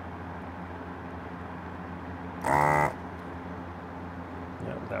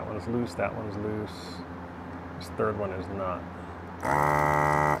 Yep, that one's loose, that one's loose. This third one is not.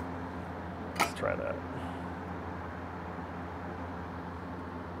 Let's try that.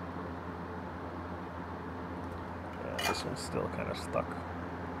 Yeah, this one's still kind of stuck.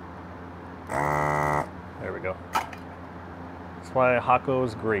 There we go. That's why Hakko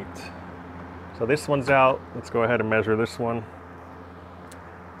is great. So this one's out. Let's go ahead and measure this one.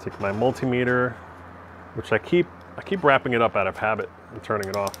 Take my multimeter, which I keep wrapping it up out of habit and turning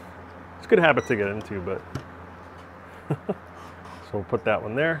it off. It's a good habit to get into, but so we'll put that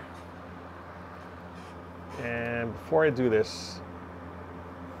one there. And before I do this,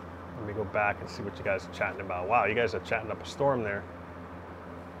 let me go back and see what you guys are chatting about. Wow, you guys are chatting up a storm there.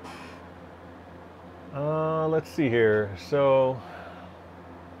 Let's see here. So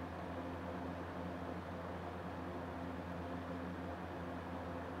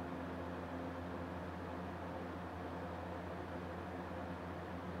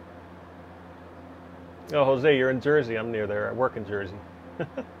oh, Jose, you're in Jersey. I'm near there. I work in Jersey.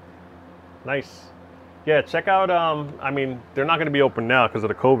 Nice. Yeah, check out, I mean, they're not going to be open now because of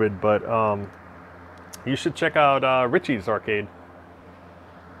the COVID, but you should check out Richie's Arcade.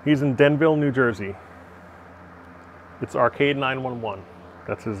 He's in Denville, New Jersey. It's Arcade 911.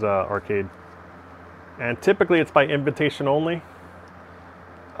 That's his arcade. And typically it's by invitation only.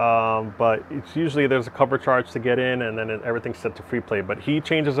 But it's usually there's a cover charge to get in, and then everything's set to free play. But he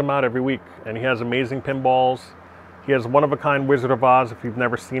changes them out every week, and he has amazing pinballs. He has one-of-a-kind Wizard of Oz. If you've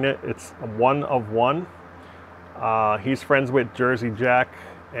never seen it, it's a one of one. He's friends with Jersey Jack,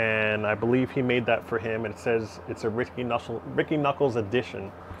 and I believe he made that for him. And it says it's a Ricky Knuckles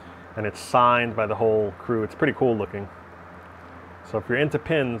edition, and it's signed by the whole crew. It's pretty cool looking. So if you're into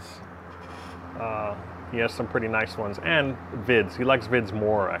pins, he has some pretty nice ones, and vids. He likes vids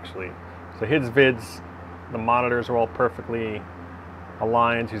more, actually. So his vids, the monitors are all perfectly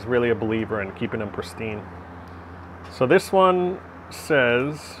aligned. He's really a believer in keeping them pristine. So this one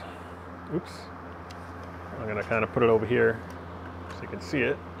says, oops, I'm gonna kind of put it over here so you can see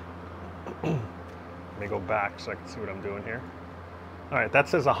it. Let me go back so I can see what I'm doing here. All right, that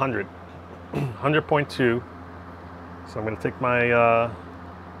says 100, 100.2. So I'm gonna take my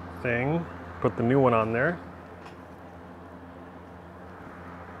thing, put the new one on there.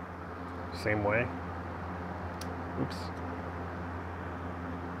 Same way. Oops.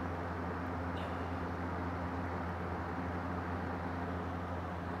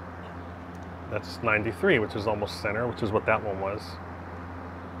 That's 93, which is almost center, which is what that one was.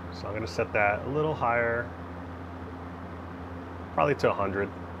 So I'm going to set that a little higher, probably to 100.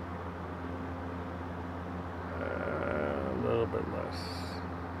 A little bit less.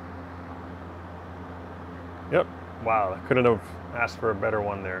 Yep. Wow, I couldn't have asked for a better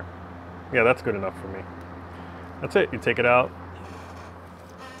one there. Yeah, that's good enough for me. That's it. You take it out,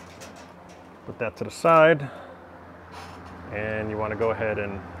 put that to the side, and you want to go ahead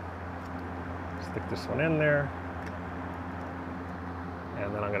and stick this one in there,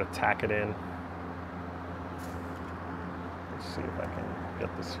 and then I'm going to tack it in. Let's see if I can get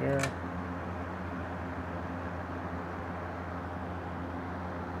this here.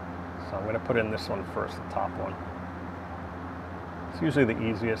 So I'm going to put in this one first, the top one. It's usually the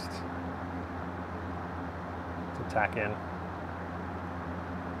easiest to tack in.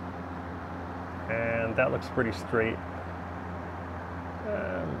 And that looks pretty straight.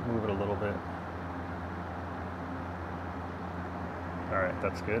 Move it a little bit. All right,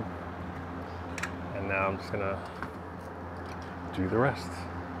 that's good. And now I'm just gonna do the rest.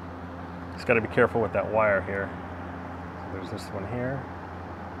 Just gotta be careful with that wire here. So there's this one here.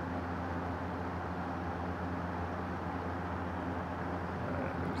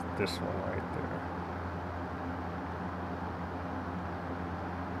 And there's this one right there.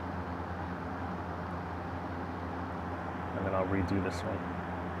 And then I'll redo this one.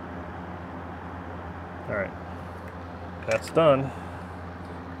 All right, that's done.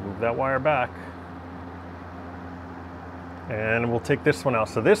 Move that wire back, and we'll take this one out.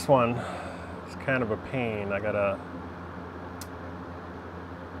 So this one is kind of a pain. I gotta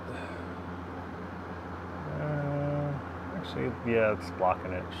actually, yeah, it's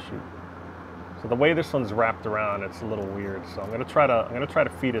blocking it. Shoot. So the way this one's wrapped around, it's a little weird. So I'm gonna try to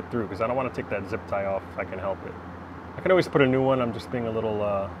feed it through, because I don't want to take that zip tie off if I can help it. I can always put a new one. I'm just being a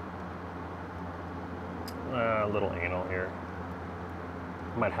little anal here.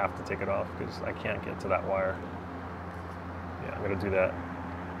 I might have to take it off because I can't get to that wire. Yeah, I'm gonna do that.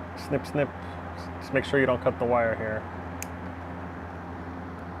 Snip, snip. Just make sure you don't cut the wire here.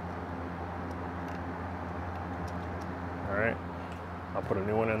 All right, I'll put a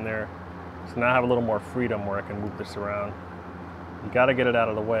new one in there. So now I have a little more freedom where I can move this around. You gotta get it out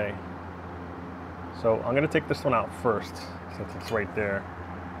of the way. So I'm gonna take this one out first, since it's right there.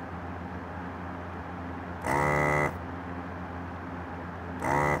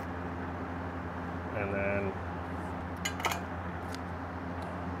 And then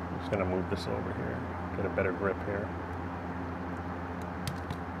I'm just gonna move this over here, get a better grip here.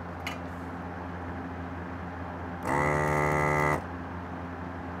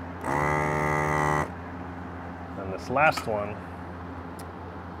 And this last one,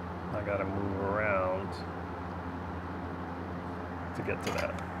 I gotta move around to get to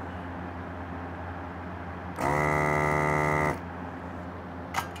that.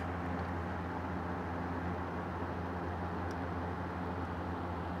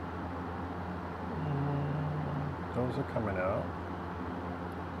 Those are coming out.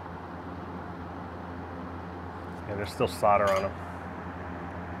 Yeah, there's still solder on them.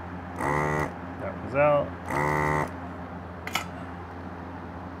 That one's out.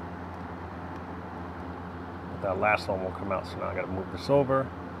 That last one will come out, so now I gotta move this over.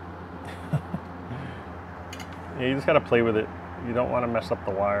 Yeah, you just gotta play with it. You don't want to mess up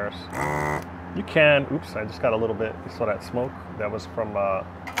the wires. You can, oops, I just got a little bit, you saw that smoke? That was from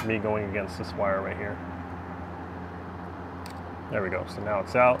me going against this wire right here. There we go, so now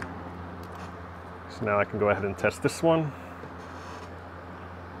it's out. So now I can go ahead and test this one.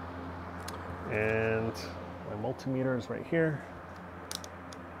 And my multimeter is right here.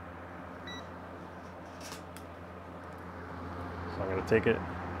 So I'm gonna take it,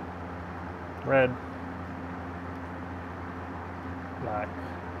 red, black,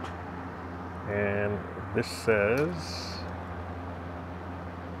 and this says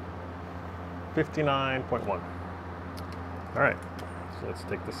 59.1. All right, so let's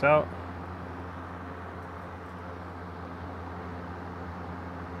take this out.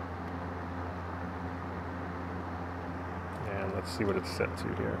 And let's see what it's set to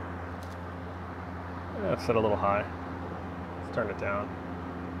here. Yeah, it's set a little high. Let's turn it down.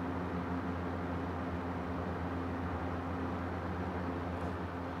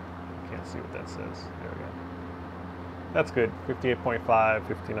 Can't see what that says. There we go. That's good. 58.5,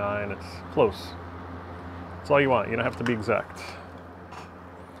 59. It's close. That's all you want. You don't have to be exact.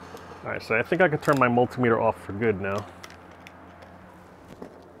 All right, so I think I could turn my multimeter off for good now.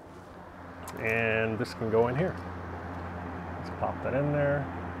 And this can go in here. Let's pop that in there.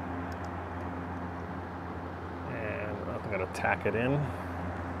 And I'm going to tack it in.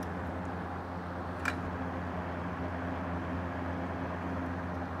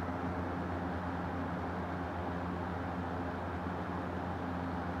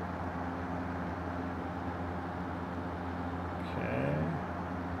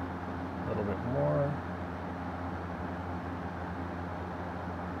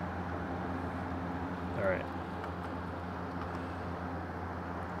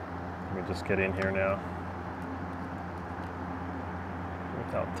 Just get in here now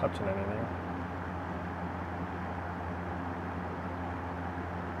without touching anything.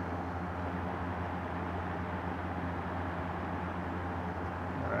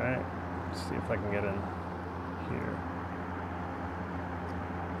 All right, let's see if I can get in here.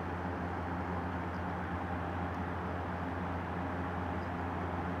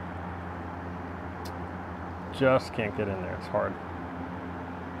 Just can't get in there, it's hard.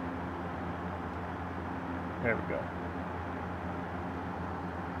 There we go.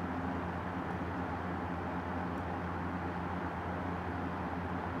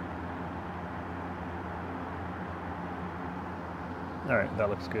 All right, that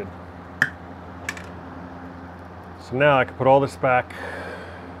looks good. So now I can put all this back.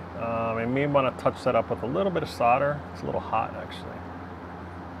 I may want to touch that up with a little bit of solder. It's a little hot actually.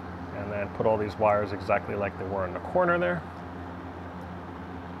 And then put all these wires exactly like they were in the corner there.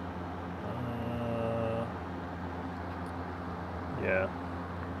 Yeah.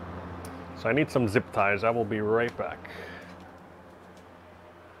 So I need some zip ties. I will be right back.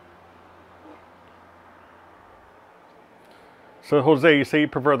 So Jose, you say you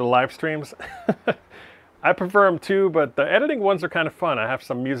prefer the live streams? I prefer them too, but the editing ones are kind of fun. I have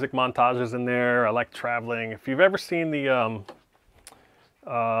some music montages in there. I like traveling. If you've ever seen the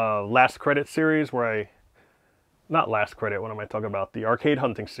Last Credit series where not Last Credit, what am I talking about? The Arcade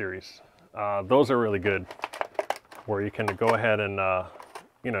Hunting series. Those are really good. Where you can go ahead and,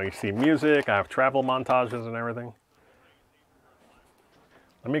 you know, you see music, I have travel montages and everything.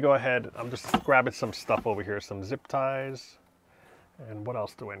 Let me go ahead, I'm just grabbing some stuff over here, some zip ties. And what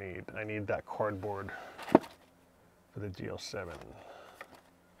else do I need? I need that cardboard for the G07.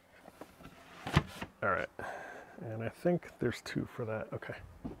 All right, and I think there's 2 for that, okay.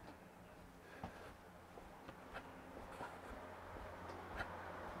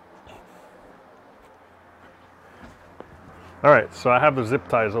 All right, so I have the zip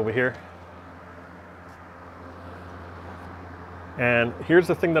ties over here. And here's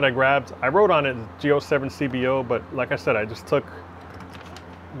the thing that I grabbed. I wrote on it G07 CBO, but like I said, I just took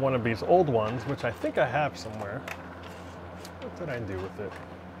one of these old ones, which I think I have somewhere. What did I do with it?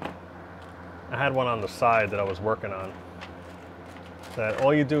 I had one on the side that I was working on. That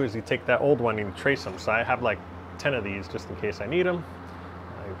all you do is you take that old one and you trace them. So I have like 10 of these just in case I need them.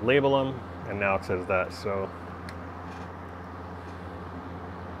 I label them, and now it says that, so.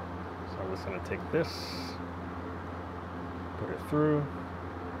 I'm just going to take this, put it through,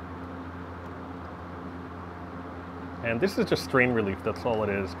 and this is just strain relief, that's all it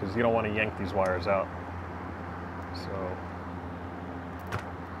is, because you don't want to yank these wires out. So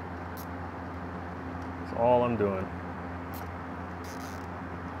that's all I'm doing.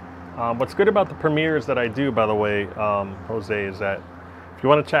 What's good about the premieres that I do, by the way, Jose, is that if you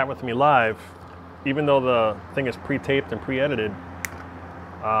want to chat with me live, even though the thing is pre-taped and pre-edited,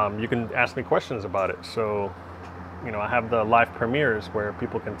 you can ask me questions about it. So, you know, I have the live premieres where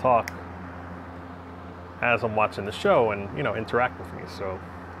people can talk as I'm watching the show and, you know, interact with me. So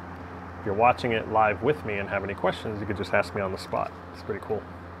if you're watching it live with me and have any questions, you could just ask me on the spot. It's pretty cool.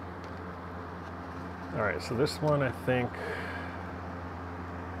 All right, so this one, I think,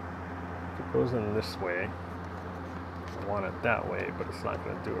 if it goes in this way, I want it that way, but it's not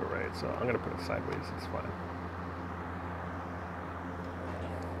going to do it right. So I'm going to put it sideways. It's fine.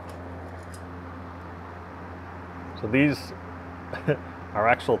 So these are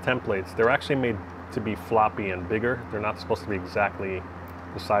actual templates. They're actually made to be floppy and bigger. They're not supposed to be exactly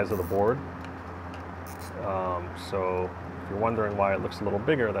the size of the board. So if you're wondering why it looks a little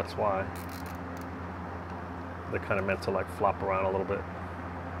bigger, that's why. They're kind of meant to like flop around a little bit.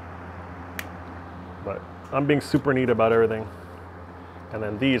 But I'm being super neat about everything. And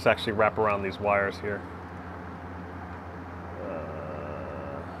then these actually wrap around these wires here.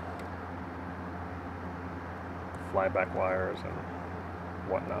 Flyback wires and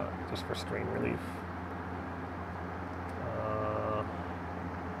whatnot, just for strain relief.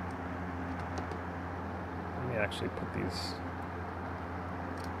 Let me actually put these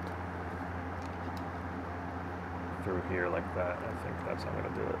through here like that. I think that's how I'm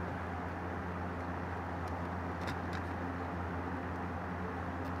going to do it.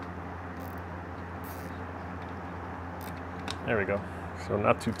 There we go. So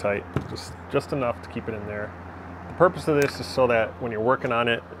not too tight, just enough to keep it in there. The purpose of this is so that when you're working on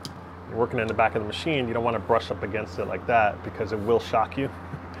it, you're working in the back of the machine, you don't want to brush up against it like that because it will shock you.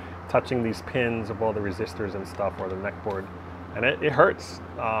 Touching these pins of all the resistors and stuff or the neckboard. And it hurts.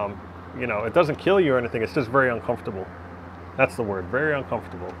 You know, it doesn't kill you or anything, it's just very uncomfortable. That's the word, very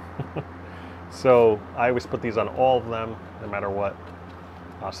uncomfortable. So I always put these on all of them, no matter what.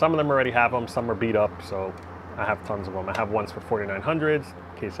 Some of them already have them, some are beat up, so I have tons of them. I have ones for 4900s,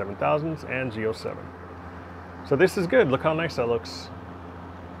 K7000s, and G07. So this is good. Look how nice that looks.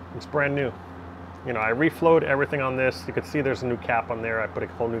 It's brand new. You know, I reflowed everything on this. You can see there's a new cap on there. I put a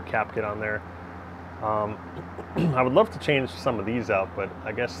whole new cap kit on there. I would love to change some of these out, but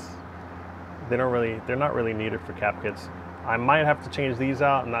I guess they're not really needed for cap kits. I might have to change these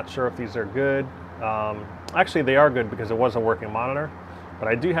out. I'm not sure if these are good. Actually, they are good because it was a working monitor. But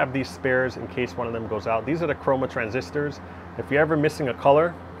I do have these spares in case one of them goes out. These are the chroma transistors. If you're ever missing a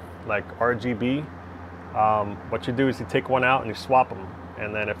color, like RGB, what you do is you take one out and you swap them.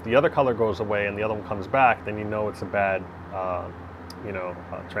 And then if the other color goes away and the other one comes back, then you know it's a bad,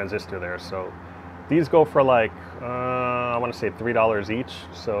 transistor there. So these go for like, I want to say $3 each.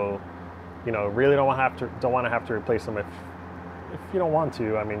 So, you know, really don't want to have to replace them if you don't want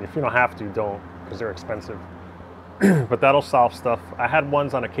to. I mean, if you don't have to, don't, because they're expensive. But that'll solve stuff. I had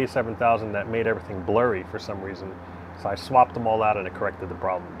ones on a K7000 that made everything blurry for some reason. So I swapped them all out and it corrected the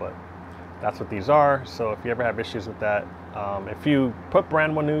problem. But that's what these are. So if you ever have issues with that, if you put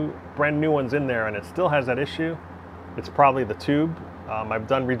brand new ones in there and it still has that issue, it's probably the tube. I've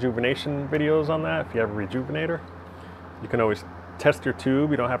done rejuvenation videos on that. If you have a rejuvenator, you can always test your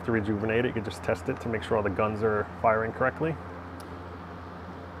tube. You don't have to rejuvenate it. You can just test it to make sure all the guns are firing correctly.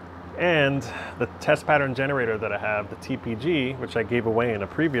 And the test pattern generator that I have, the TPG, which I gave away in a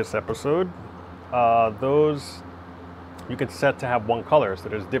previous episode, those you can set to have one color. So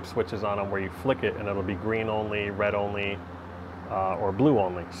there's dip switches on them where you flick it and it'll be green only, red only, or blue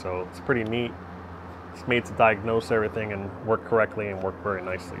only. So it's pretty neat. It's made to diagnose everything and work correctly and work very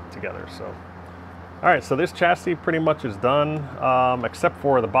nicely together. So, all right, so this chassis pretty much is done, except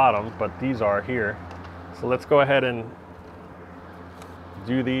for the bottom, but these are here. So let's go ahead and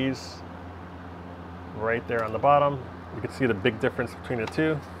do these right there on the bottom. You can see the big difference between the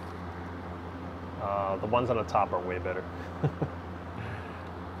two. The ones on the top are way better.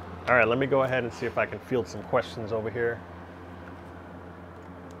 All right, let me go ahead and see if I can field some questions over here.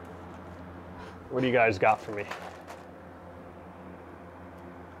 What do you guys got for me?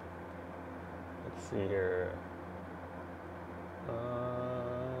 Let's see here.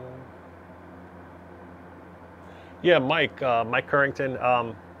 Yeah, Mike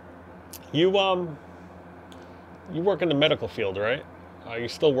Currington. You work in the medical field, right? Are you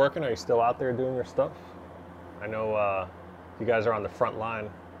still working? Are you still out there doing your stuff? I know you guys are on the front line.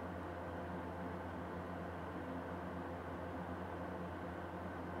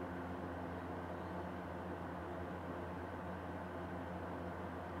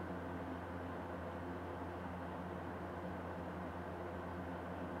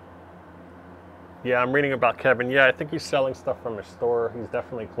 Yeah, I'm reading about Kevin. Yeah, I think he's selling stuff from his store. He's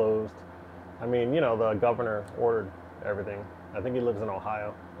definitely closed. I mean, you know, the governor ordered everything. I think he lives in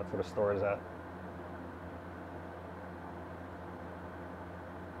Ohio. That's where the store is at.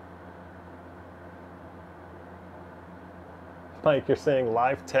 Mike, you're saying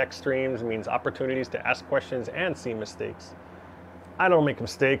live tech streams means opportunities to ask questions and see mistakes. I don't make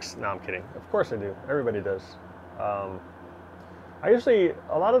mistakes. No, I'm kidding. Of course I do. Everybody does. I usually,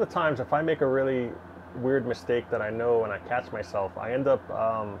 a lot of the times, if I make a really weird mistake that I know and I catch myself, I end up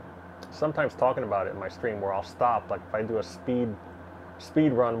sometimes talking about it in my stream where I'll stop. Like if I do a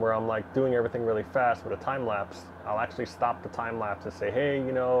speed run where I'm like doing everything really fast with a time lapse, I'll actually stop the time lapse and say, hey,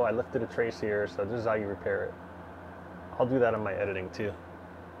 you know, I lifted a trace here, so this is how you repair it. I'll do that in my editing too.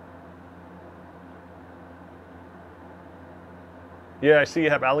 Yeah, I see you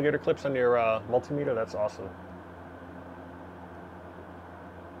have alligator clips on your multimeter. That's awesome.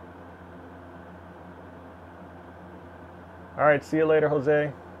 All right, see you later,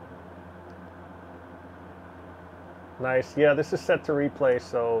 Jose. Nice. Yeah, this is set to replay,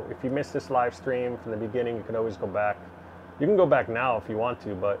 so if you missed this live stream from the beginning, you can always go back. You can go back now if you want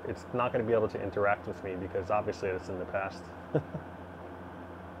to, but it's not going to be able to interact with me because obviously it's in the past.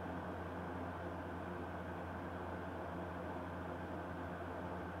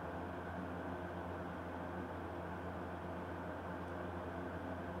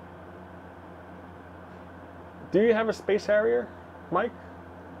 Do you have a Space Harrier, Mike?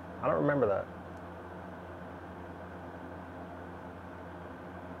 I don't remember that.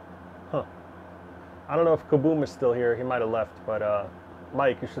 Huh. I don't know if Kaboom is still here. He might have left, but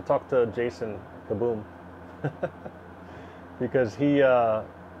Mike, you should talk to Jason Kaboom because he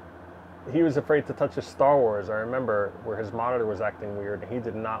was afraid to touch his Star Wars. I remember where his monitor was acting weird, and he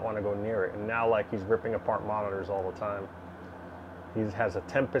did not want to go near it. And now, like, he's ripping apart monitors all the time. He has a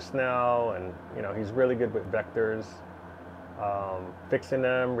Tempest now, and you know he's really good with vectors, fixing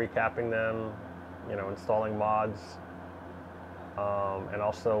them, recapping them, you know, installing mods, and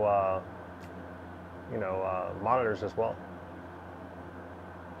also monitors as well.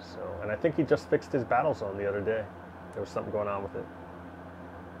 So, and I think he just fixed his Battlezone the other day. There was something going on with it.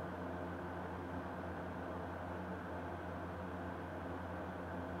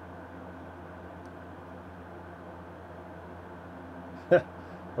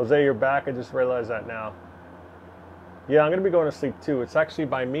 Jose, you're back. I just realized that now. Yeah, I'm going to be going to sleep too. It's actually,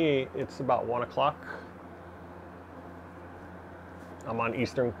 by me, it's about 1 o'clock. I'm on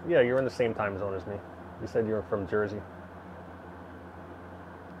Eastern. Yeah, you're in the same time zone as me. You said you were from Jersey.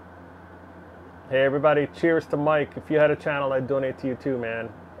 Hey, everybody. Cheers to Mike. If you had a channel, I'd donate to you too, man.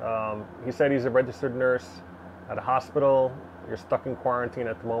 He said he's a registered nurse at a hospital. You're stuck in quarantine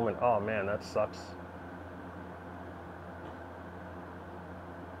at the moment. Oh, man, that sucks.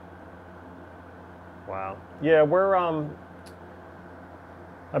 Wow. Yeah, we're, I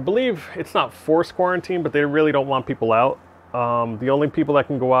believe it's not forced quarantine, but they really don't want people out. The only people that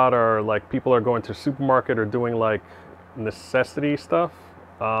can go out are like people are going to the supermarket or doing like necessity stuff,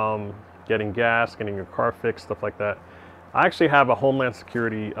 getting gas, getting your car fixed, stuff like that. I actually have a Homeland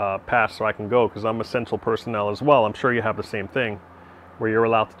Security pass so I can go because I'm essential personnel as well. I'm sure you have the same thing where you're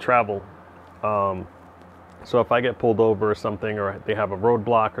allowed to travel. So if I get pulled over or something, or they have a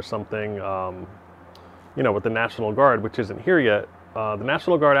roadblock or something, you know, with the National Guard, which isn't here yet. The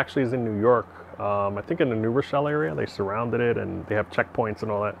National Guard actually is in New York. I think in the New Rochelle area, they surrounded it and they have checkpoints and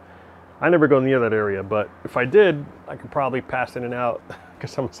all that. I never go near that area, but if I did, I could probably pass in and out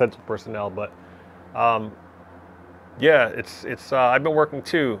because I'm essential personnel. But yeah, it's I've been working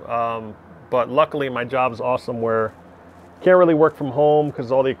too, but luckily my job's awesome where I can't really work from home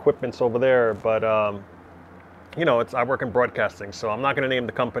because all the equipment's over there. But you know, I work in broadcasting, so I'm not going to name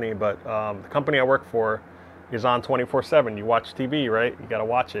the company, but the company I work for is on 24/7. You watch TV, right? You got to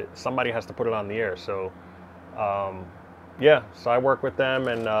watch it. Somebody has to put it on the air. So, yeah, so I work with them,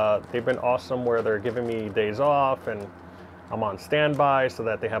 and they've been awesome where they're giving me days off, and I'm on standby so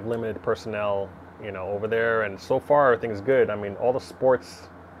that they have limited personnel, you know, over there. And so far, everything's good. I mean, all the sports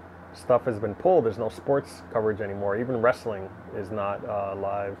stuff has been pulled. There's no sports coverage anymore. Even wrestling is not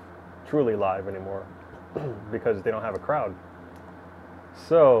truly live anymore. Because they don't have a crowd.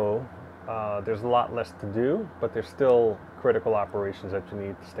 So there's a lot less to do, but there's still critical operations that you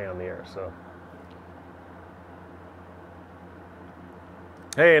need to stay on the air. So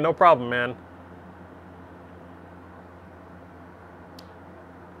hey, no problem, man.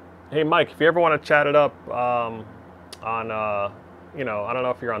 Hey, Mike, if you ever want to chat it up on you know, I don't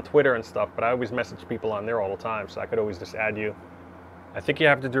know if you're on Twitter and stuff, but I always message people on there all the time, so I could always just add you. I think you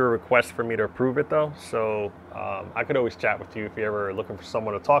have to do a request for me to approve it though, so I could always chat with you if you're ever looking for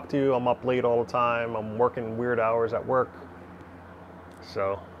someone to talk to. I'm up late all the time. I'm working weird hours at work.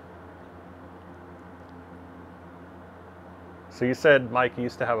 So you said, Mike, you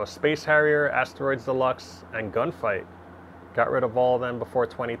used to have a Space Harrier, Asteroids Deluxe, and Gunfight. Got rid of all of them before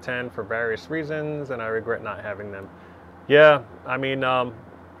 2010 for various reasons, and I regret not having them. Yeah, I mean,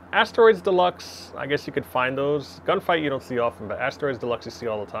 Asteroids Deluxe, I guess you could find those. Gunfight you don't see often, but Asteroids Deluxe you see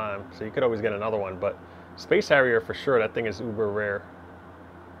all the time, so you could always get another one. But Space Harrier for sure, that thing is uber rare.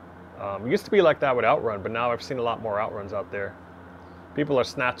 It used to be like that with Outrun, but now I've seen a lot more Outruns out there. People are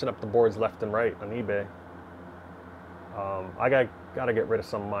snatching up the boards left and right on eBay. I gotta get rid of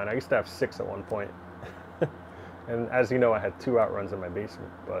some of mine. I used to have 6 at one point. And as you know, I had 2 Outruns in my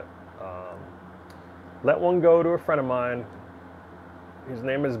basement, but let one go to a friend of mine. His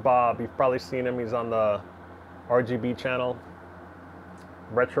name is Bob. You've probably seen him. He's on the RGB channel,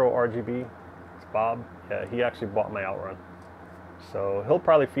 Retro RGB. It's Bob. Yeah, he actually bought my Outrun. So he'll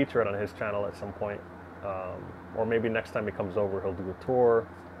probably feature it on his channel at some point. Or maybe next time he comes over, he'll do a tour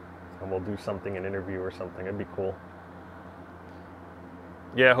and we'll do something, an interview or something. It'd be cool.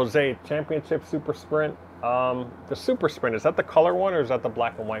 Yeah, Jose, Championship Super Sprint. The Super Sprint, is that the color one or is that the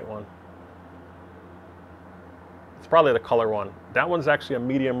black and white one? It's probably the color one. That one's actually a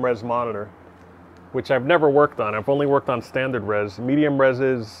medium res monitor, which I've never worked on. I've only worked on standard res. Medium res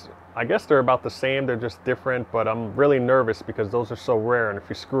is, I guess they're about the same, they're just different, but I'm really nervous because those are so rare, and if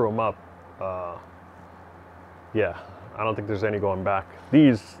you screw them up, yeah, I don't think there's any going back.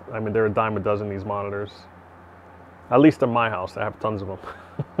 These, I mean, they're a dime a dozen, these monitors. At least in my house, I have tons of them.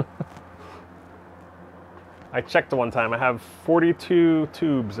 I checked one time, I have 42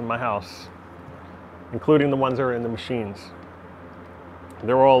 tubes in my house, including the ones that are in the machines.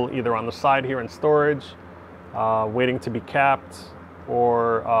 They're all either on the side here in storage, waiting to be capped,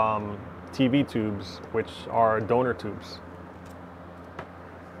 or TV tubes, which are donor tubes.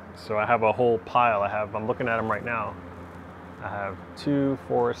 So I have a whole pile. I'm looking at them right now. I have 2,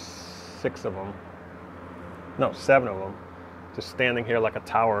 4, 6 of them. No, 7 of them. Just standing here like a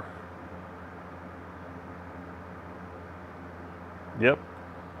tower. Yep.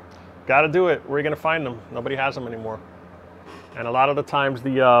 Gotta do it. Where are you gonna find them? Nobody has them anymore. And a lot of the times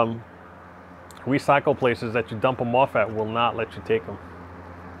the recycle places that you dump them off at will not let you take them.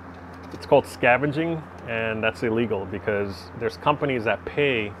 It's called scavenging, and that's illegal because there's companies that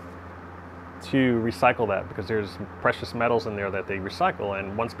pay to recycle that because there's precious metals in there that they recycle,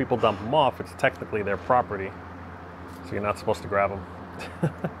 and once people dump them off, it's technically their property, so you're not supposed to grab them.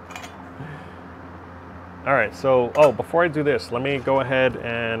 All right, so, oh, before I do this, let me go ahead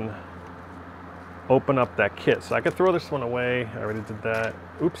and open up that kit. So I could throw this one away. I already did that.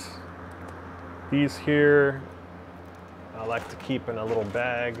 Oops. These here, I like to keep in a little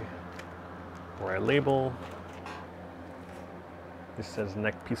bag where I label. This says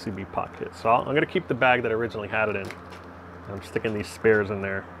neck PCB pocket. So I'm gonna keep the bag that I originally had it in. I'm sticking these spares in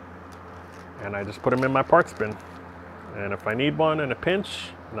there. And I just put them in my parts bin. And if I need one in a pinch,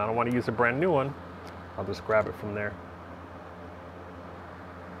 and I don't want to use a brand new one, I'll just grab it from there.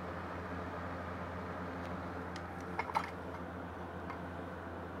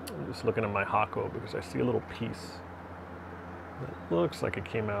 I'm just looking at my Hako because I see a little piece. It looks like it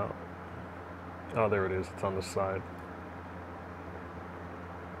came out. Oh, there it is. It's on the side.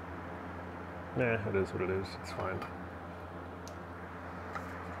 Nah, it is what it is. It's fine.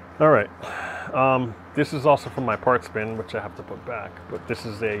 All right. This is also from my parts bin, which I have to put back. But this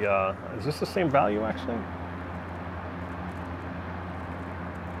is a, is this the same value actually?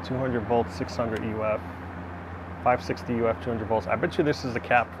 200 volts, 600 UF, 560 UF, 200 volts. I bet you this is the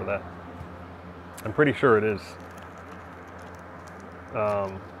cap for that. I'm pretty sure it is.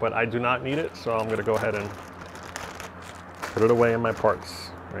 But I do not need it, so I'm going to go ahead and put it away in my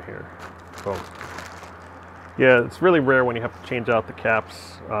parts right here. Boom. Yeah, it's really rare when you have to change out the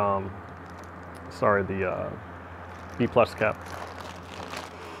caps. Sorry, the B plus cap.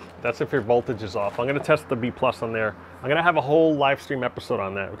 That's if your voltage is off. I'm going to test the B plus on there. I'm going to have a whole live stream episode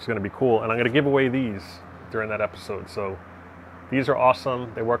on that, which is going to be cool. And I'm going to give away these during that episode. So these are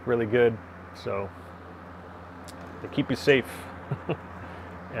awesome. They work really good. So they keep you safe.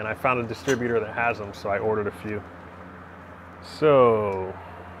 And I found a distributor that has them, so I ordered a few. So,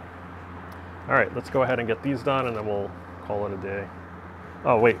 all right, let's go ahead and get these done, and then we'll call it a day.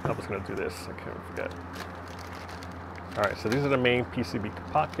 Oh, wait, I was going to do this. I can't forget. All right, so these are the main PCB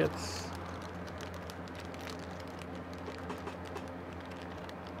pockets.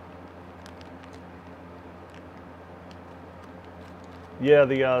 Yeah,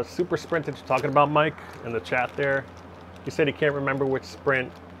 the Super Sprint that you're talking about, Mike, in the chat there. He said he can't remember which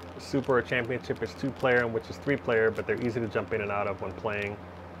Sprint, Super, or Championship is 2-player and which is 3-player, but they're easy to jump in and out of when playing.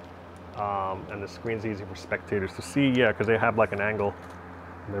 And the screen's easy for spectators to see. Yeah, because they have like an angle.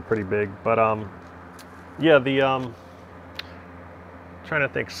 And they're pretty big. But yeah, the trying to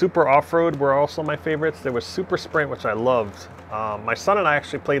think, Super Off-Road were also my favorites. There was Super Sprint, which I loved. My son and I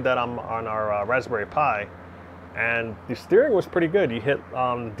actually played that on our Raspberry Pi. And the steering was pretty good. You hit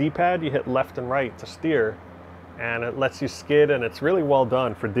the D-pad, you hit left and right to steer, and it lets you skid, and it's really well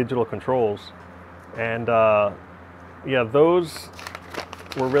done for digital controls. And yeah, those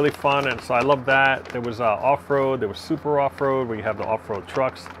were really fun, and so I love that. There was off-road, there was super off-road where you have the off-road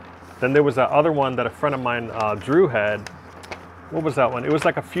trucks. Then there was that other one that a friend of mine, Drew, had. What was that one? It was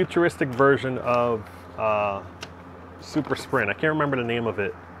like a futuristic version of Super Sprint. I can't remember the name of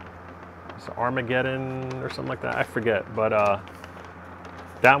it. It's Armageddon or something like that. I forget, but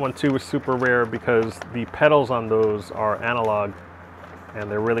that one too was super rare because the pedals on those are analog, and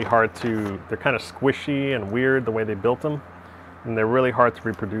they're really hard to, they're kind of squishy and weird the way they built them, and they're really hard to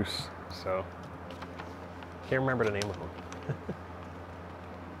reproduce. So, can't remember the name of them.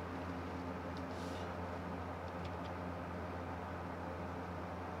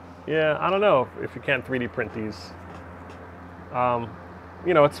 Yeah, I don't know if you can 3D print these.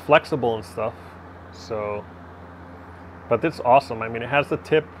 You know, it's flexible and stuff, so, but it's awesome. I mean, it has the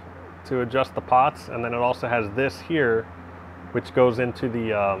tip to adjust the pots, and then it also has this here, which goes into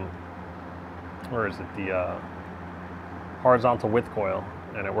the, where is it, the horizontal width coil,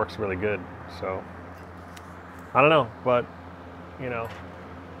 and it works really good. So, I don't know, but, you know,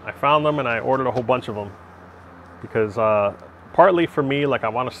 I found them and I ordered a whole bunch of them because, partly for me, like I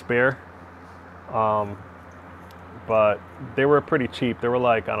want a spare, but they were pretty cheap. They were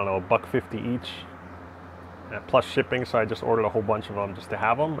like, I don't know, $1.50 each, plus shipping. So I just ordered a whole bunch of them just to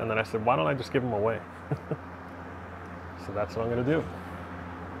have them. And then I said, why don't I just give them away? So that's what I'm gonna do.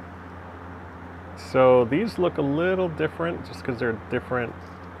 So these look a little different just because they're different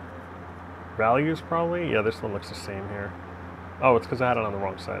values probably. Yeah, this one looks the same here. Oh, it's because I had it on the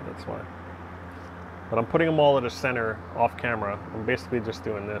wrong side, that's why. But I'm putting them all at the center off camera. I'm basically just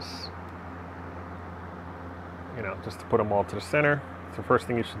doing this, you know, just to put them all to the center. It's the first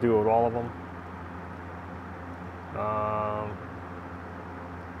thing you should do with all of them.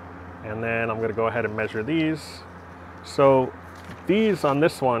 And then I'm gonna go ahead and measure these. So these on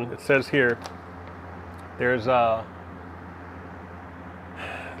this one, it says here, there's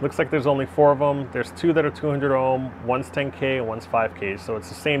looks like there's only 4 of them. There's 2 that are 200 ohm, one's 10K and one's 5K. So it's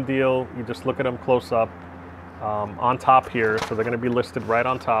the same deal. You just look at them close up on top here. So they're gonna be listed right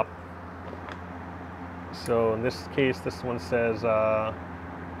on top. So in this case, this one says, looks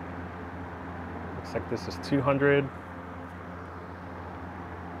like this is 200.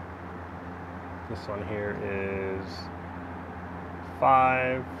 This one here is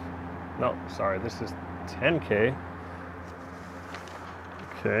 5. No, sorry, this is 10K.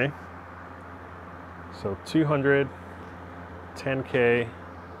 Okay. So 200, 10K.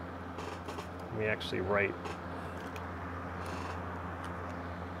 Let me actually write.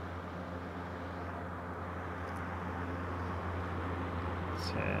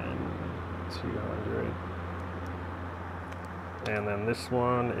 And then this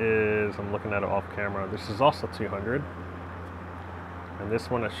one is, I'm looking at it off camera, this is also 200. And this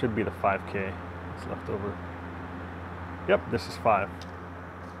one, it should be the 5K. It's left over. Yep, this is 5.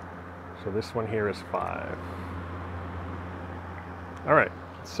 So this one here is 5. All right,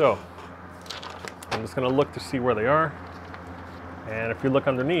 so I'm just gonna look to see where they are. And if you look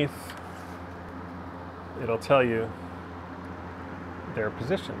underneath, it'll tell you their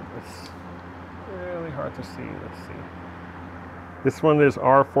position. It's really hard to see, let's see. This one is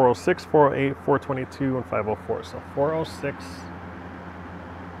R406, 408, 422, and 504. So 406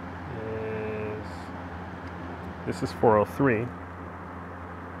 is, this is 403,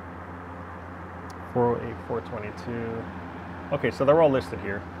 408, 422. Okay, so they're all listed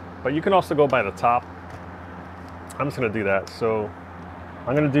here, but you can also go by the top. I'm just gonna do that. So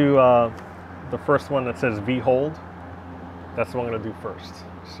I'm gonna do the first one that says V hold. That's what I'm gonna do first.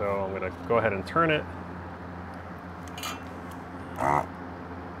 So I'm gonna go ahead and turn it.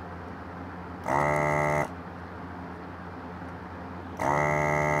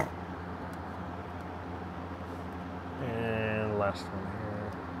 And last one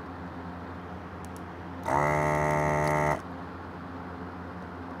here.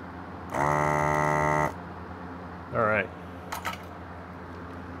 All right.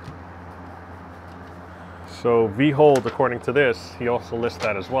 So V hold, according to this, he also lists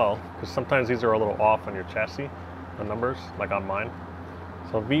that as well, because sometimes these are a little off on your chassis, the numbers, like on mine.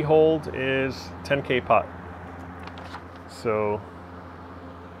 So V hold is 10K pot. So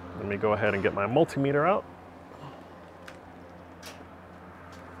let me go ahead and get my multimeter out.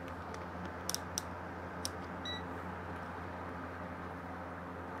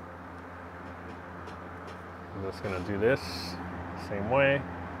 I'm just gonna do this same way.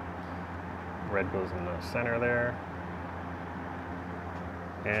 Red goes in the center there.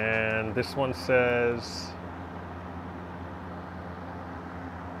 And this one says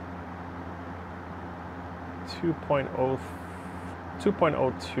 2.0,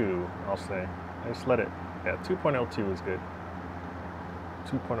 2.02, I'll say. I just let it, yeah, 2.02 is good.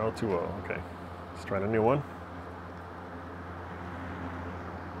 2.020, okay. Let's try a new one.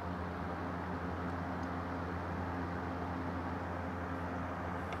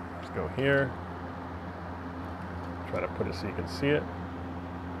 Let's go here. Try to put it so you can see it.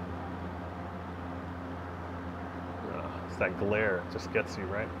 It's that glare, it just gets you,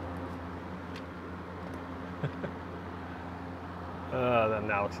 right? Then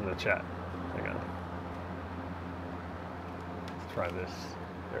now it's in the chat. Hang on. Let's try this.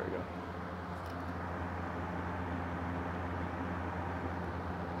 There we go.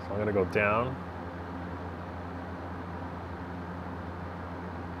 So I'm going to go down.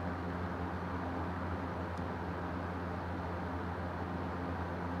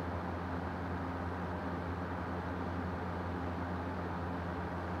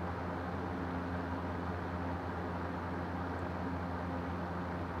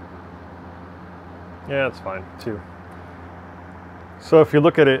 Yeah, it's fine, too. So if you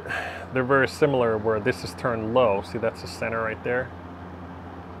look at it, they're very similar where this is turned low. See, that's the center right there.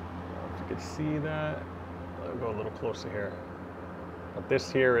 If you could see that, I'll go a little closer here. But this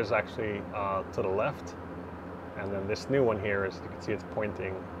here is actually to the left. And then this new one here is, you can see it's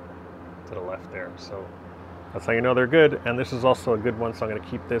pointing to the left there. So that's how you know they're good. And this is also a good one, so I'm gonna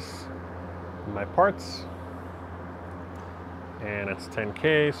keep this in my parts. And it's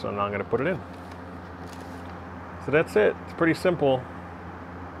 10K, so now I'm gonna put it in. So that's it. It's pretty simple.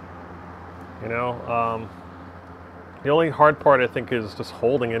 You know, the only hard part I think is just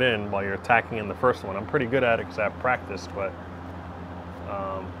holding it in while you're attacking in the first one. I'm pretty good at it because I've practiced, but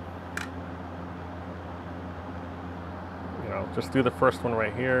you know, just do the first one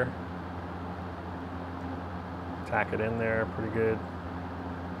right here. Tack it in there, pretty good.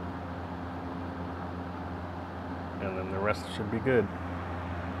 And then the rest should be good.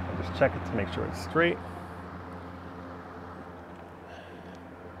 I'll just check it to make sure it's straight.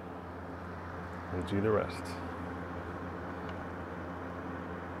 And do the rest.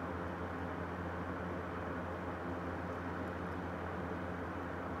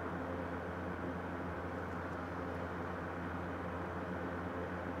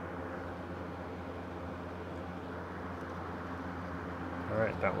 All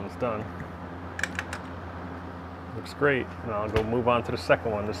right, that one's done. Looks great. Now I'll go move on to the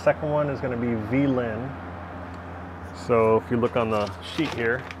second one. The second one is going to be V-Lin. So if you look on the sheet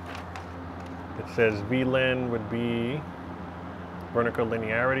here, it says V-Lin would be vertical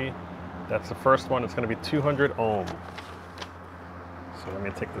linearity. That's the first one. It's going to be 200 ohm. So let me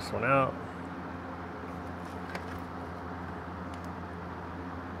take this one out.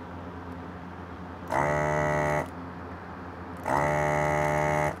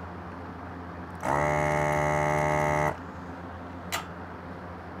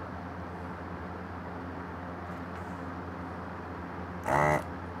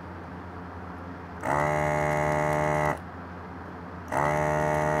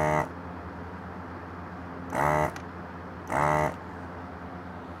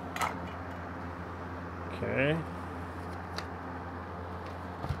 Okay,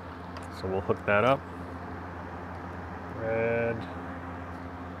 so we'll hook that up. Red,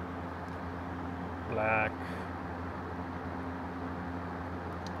 black,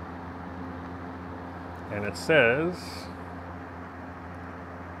 and it says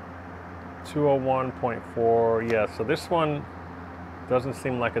 201.4. Yeah, so this one doesn't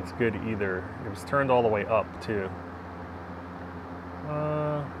seem like it's good either. It was turned all the way up too.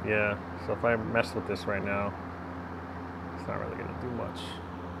 Yeah, so if I mess with this right now, it's not really gonna do much.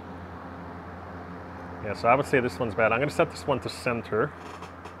 Yeah, so I would say this one's bad. I'm gonna set this one to center.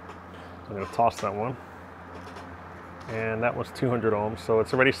 I'm gonna toss that one. And that was 200 ohms, so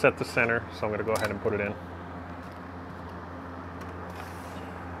it's already set to center, so I'm gonna go ahead and put it in.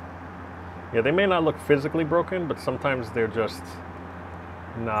 Yeah, they may not look physically broken, but sometimes they're just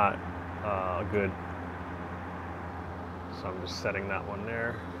not good. So I'm just setting that one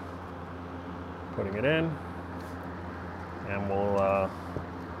there, putting it in, and we'll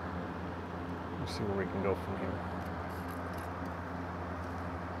see where we can go from here.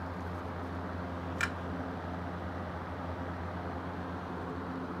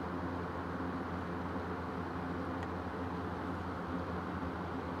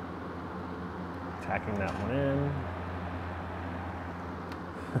 Tacking that one in.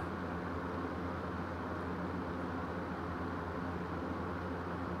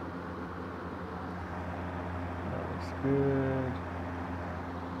 Good.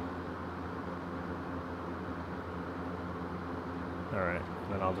 All right,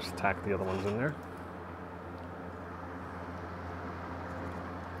 then I'll just tack the other ones in there.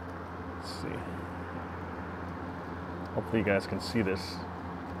 Let's see. Hopefully you guys can see this.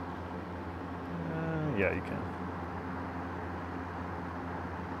 Yeah, you can.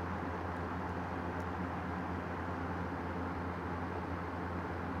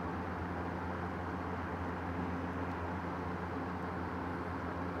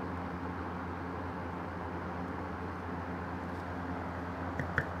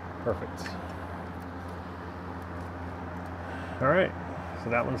 Perfect. All right, so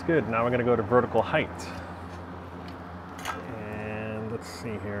that one's good. Now we're going to go to vertical height. And let's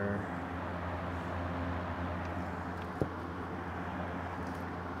see here.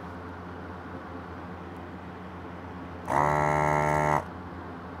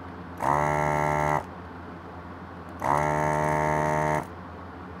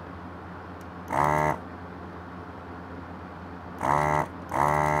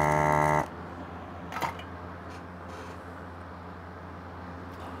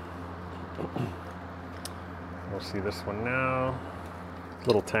 We'll see this one now. It's a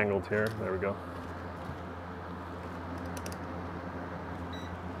little tangled here. There we go.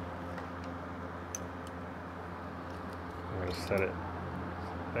 I'm going to set it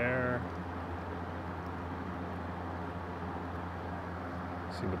there.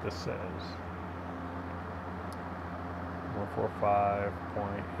 See what this says.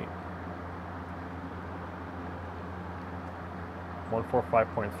 145.8.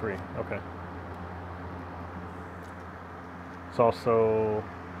 145.3. Okay. It's also,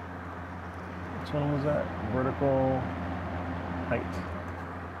 which one was that? Vertical height.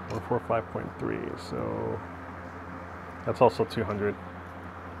 145.3. So that's also 200.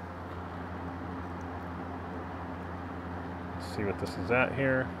 Let's see what this is at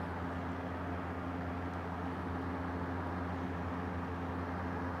here.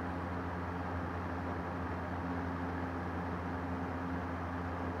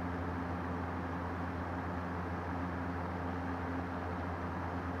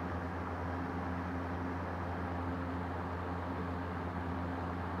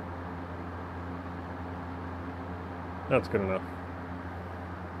 That's good enough.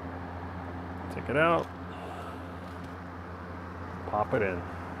 Take it out. Pop it in.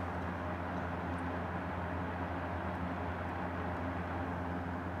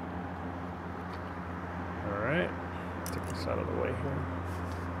 All right. Take this out of the way here.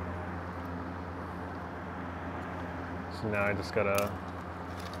 So now I just gotta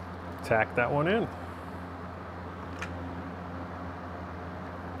tack that one in.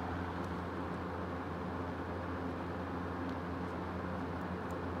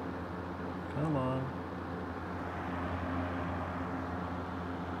 Come on.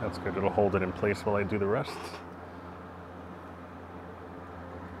 That's good. It'll hold it in place while I do the rest.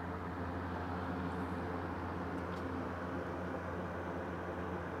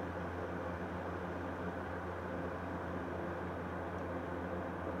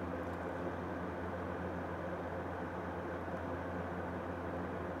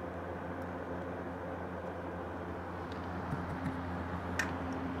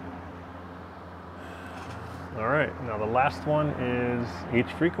 All right, now the last one is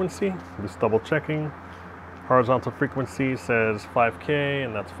H frequency. Just double checking. Horizontal frequency says 5K,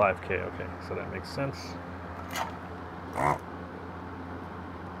 and that's 5K. Okay, so that makes sense.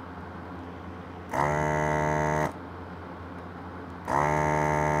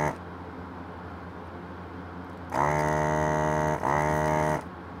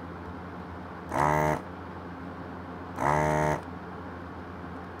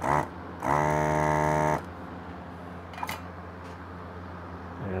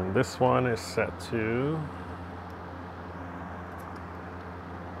 And this one is set to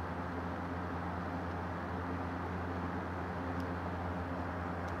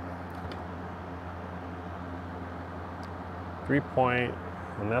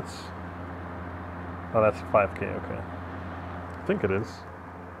and that's, oh, that's 5K, okay. I think it is.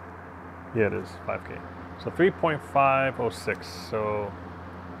 Yeah, it is 5K. So 3.506, so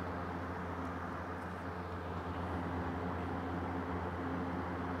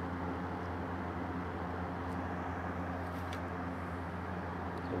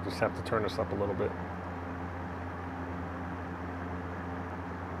just have to turn this up a little bit.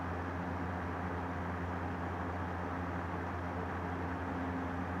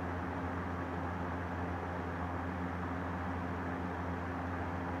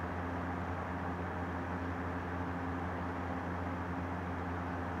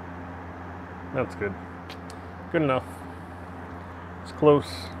 That's good. Good enough. It's close.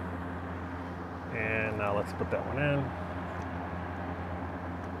 And now let's put that one in.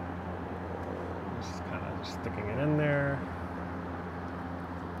 Just kind of sticking it in there.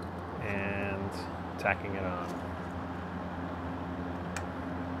 tacking it on.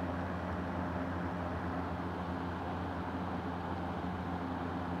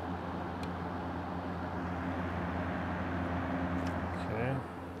 Okay.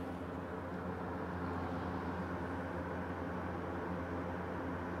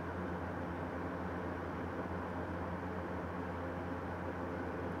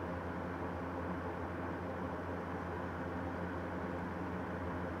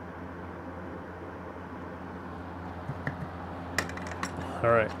 All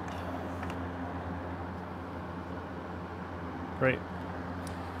right. Great.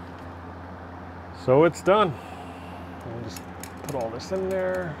 So it's done. We'll just put all this in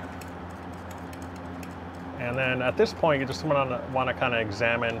there. And then at this point, you just want to kind of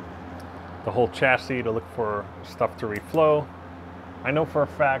examine the whole chassis to look for stuff to reflow. I know for a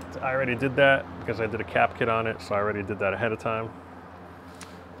fact I already did that because I did a cap kit on it, so I already did that ahead of time.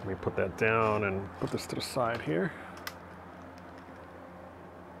 Let me put that down and put this to the side here.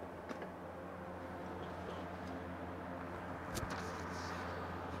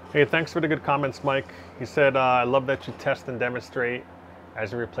 Hey, thanks for the good comments, Mike. He said, I love that you test and demonstrate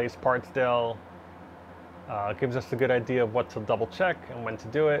as you replace parts, Dell. Gives us a good idea of what to double check and when to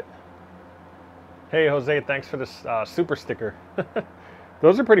do it. Hey, Jose, thanks for this super sticker.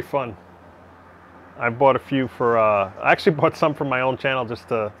 Those are pretty fun. I bought a few for, I actually bought some for my own channel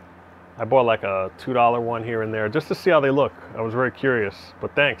I bought like a $2 one here and there just to see how they look. I was very curious,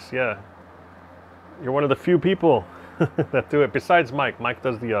 but thanks, yeah. You're one of the few people that do it, besides Mike. Mike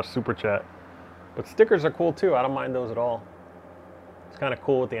does the super chat. But stickers are cool too. I don't mind those at all. It's kind of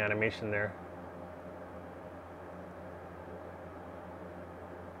cool with the animation there.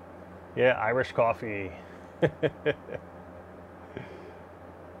 Yeah, Irish coffee.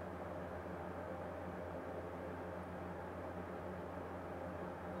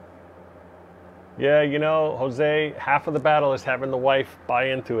 Yeah, you know, Jose, half of the battle is having the wife buy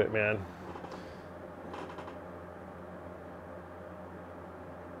into it, man.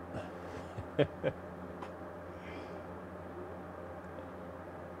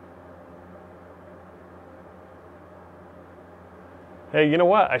 Hey, you know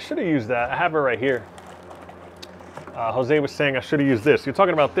what? I should have used that. I have it right here. Jose was saying I should have used this. You're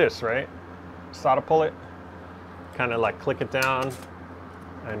talking about this, right? Solder pull it. Kind of like click it down.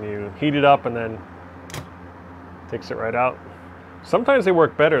 And you heat it up and then takes it right out. Sometimes they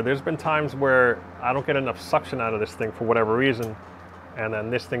work better. There's been times where I don't get enough suction out of this thing for whatever reason. And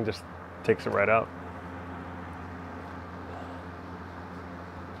then this thing just takes it right out.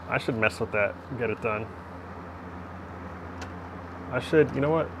 I should mess with that and get it done. I should, you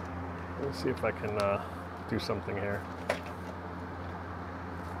know what? Let's see if I can do something here.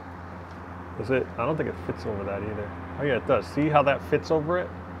 Is it? I don't think it fits over that either. Oh yeah, it does. See how that fits over it?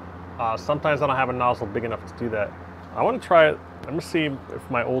 Sometimes I don't have a nozzle big enough to do that. I want to try it. Let me see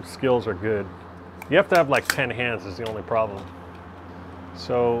if my old skills are good. You have to have like 10 hands is the only problem.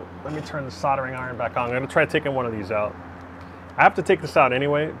 So let me turn the soldering iron back on. I'm going to try taking one of these out. I have to take this out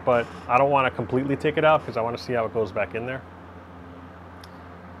anyway, but I don't want to completely take it out because I want to see how it goes back in there.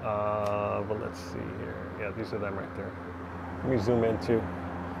 But let's see here. Yeah, these are them right there. Let me zoom in too.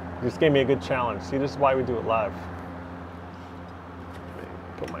 This gave me a good challenge. See, this is why we do it live. Let me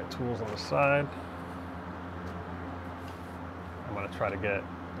put my tools on the side. I'm going to try to get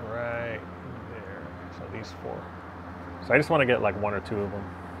right there. So these 4. So I just want to get like 1 or 2 of them.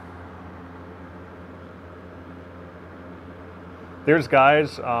 There's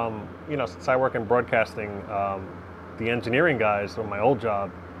guys, you know, since I work in broadcasting, the engineering guys on my old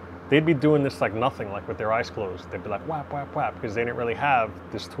job, they'd be doing this like nothing, like with their eyes closed. They'd be like whap, whap, whap, because they didn't really have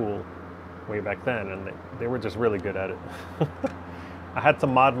this tool way back then, and they were just really good at it. I had to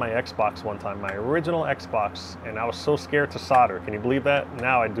mod my Xbox one time, my original Xbox, and I was so scared to solder. Can you believe that?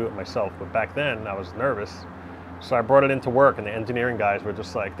 Now I do it myself, but back then I was nervous. So I brought it into work, and the engineering guys were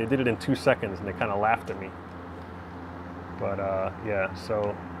just like, they did it in 2 seconds, and they kind of laughed at me. But yeah,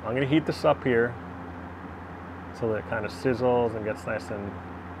 so I'm gonna heat this up here until it kind of sizzles and gets nice, and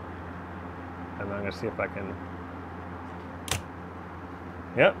I'm gonna see if I can.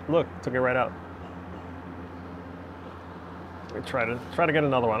 Yep, look, took it right out. Let me try to get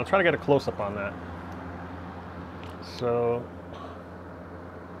another one. I'll try to get a close-up on that. So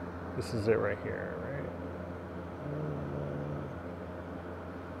this is it right here, right?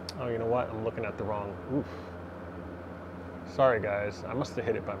 Oh, you know what? I'm looking at the wrong. Oof. Sorry, guys. I must have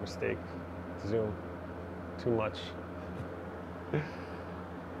hit it by mistake. Zoom. Too much.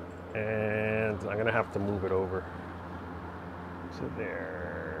 And I'm gonna have to move it over to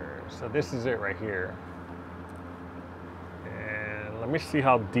there. So this is it right here. And Let me see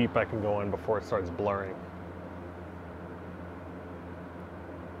how deep I can go in before it starts blurring.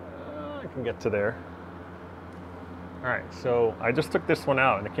 I can get to there. All right, so I just took this one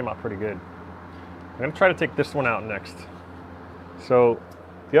out and it came out pretty good. I'm gonna try to take this one out next. So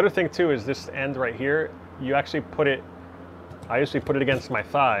the other thing too is this end right here, you actually put it, I usually put it against my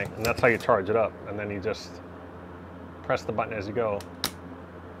thigh, and that's how you charge it up. And then you just press the button as you go,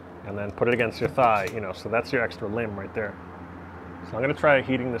 and then put it against your thigh, you know, so that's your extra limb right there. So I'm gonna try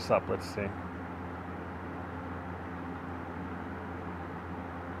heating this up, let's see.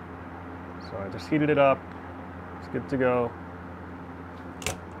 So I just heated it up, it's good to go.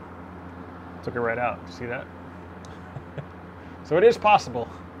 Took it right out, see that? So it is possible.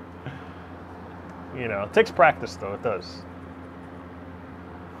 You know, it takes practice though, it does.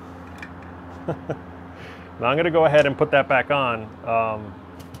 Now I'm gonna go ahead and put that back on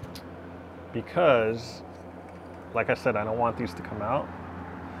because, like I said, I don't want these to come out.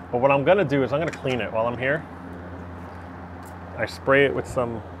 But what I'm gonna do is I'm gonna clean it while I'm here. I spray it with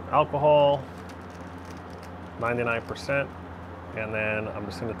some alcohol, 99%, and then I'm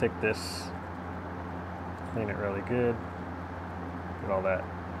just gonna take this, clean it really good, get all that.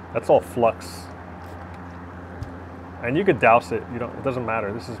 That's all flux. And you could douse it, it doesn't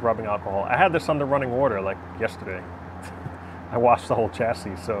matter. This is rubbing alcohol. I had this under running water like yesterday. I washed the whole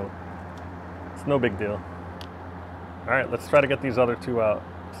chassis, so it's no big deal. All right, let's try to get these other two out.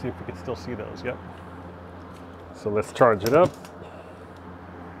 See if we can still see those, yep. So let's charge it up.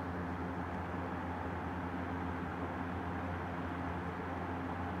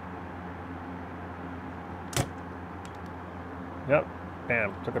 Yep,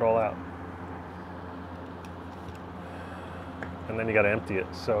 bam, took it all out. And then you got to empty it.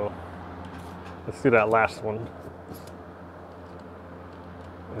 So let's do that last one.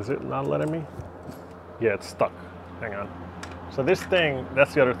 Is it not letting me? Yeah, it's stuck. Hang on. So this thing,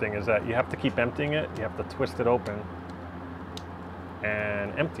 that's the other thing, is that you have to keep emptying it. You have to twist it open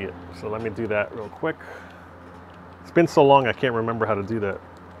and empty it. So let me do that real quick. It's been so long I can't remember how to do that.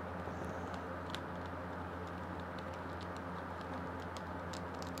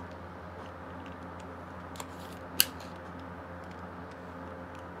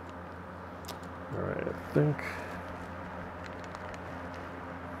 All right, I think.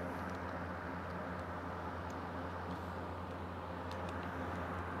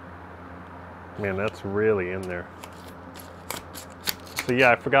 Man, that's really in there. So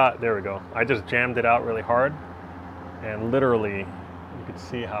yeah, I forgot, there we go. I just jammed it out really hard, and literally, you can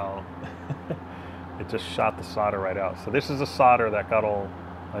see how it just shot the solder right out. So this is a solder that got all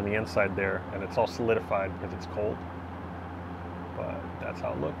on the inside there, and it's all solidified because it's cold. But that's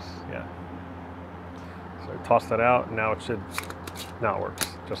how it looks, yeah. So I tossed that out, and now now it works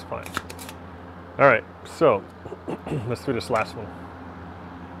just fine. All right, so let's do this last one.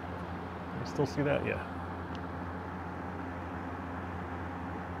 You still see that? Yeah.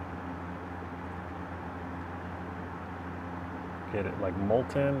 Get it like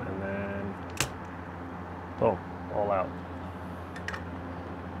molten, and then boom, all out.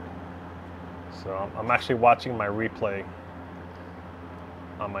 So I'm actually watching my replay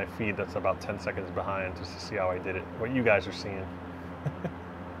on my feed that's about 10 seconds behind, just to see how I did it, what you guys are seeing.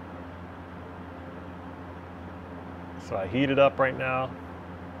 So I heat it up right now.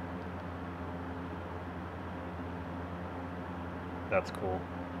 That's cool.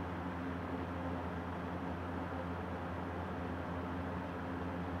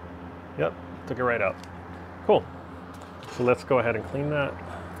 Yep, took it right out. Cool. So let's go ahead and clean that.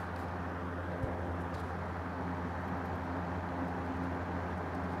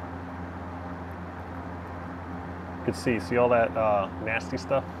 You can see all that nasty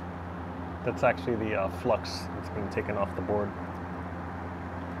stuff? That's actually the flux that's been taken off the board.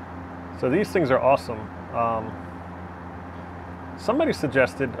 So these things are awesome. Somebody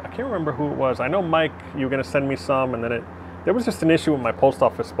suggested, I can't remember who it was. I know Mike, you were gonna send me some, and then there was just an issue with my post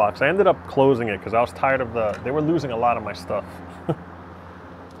office box. I ended up closing it because I was tired of they were losing a lot of my stuff.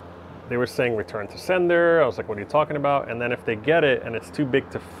 They were saying return to sender. I was like, what are you talking about? And then if they get it and it's too big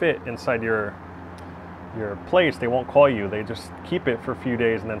to fit inside your place, they won't call you. They just keep it for a few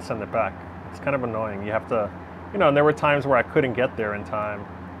days and then send it back. It's kind of annoying. You have to, and there were times where I couldn't get there in time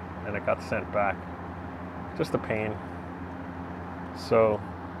and it got sent back. Just a pain. So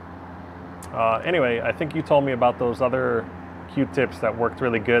anyway, I think you told me about those other Q-tips that worked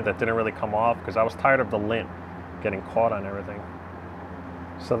really good that didn't really come off because I was tired of the lint getting caught on everything.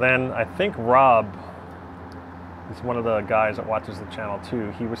 So then I think Rob is one of the guys that watches the channel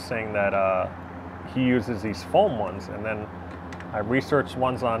too. He was saying that he uses these foam ones, and then I researched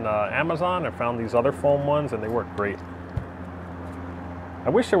ones on Amazon and found these other foam ones, and they work great. I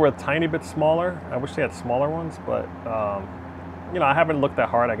wish they were a tiny bit smaller. I wish they had smaller ones, but you know, I haven't looked that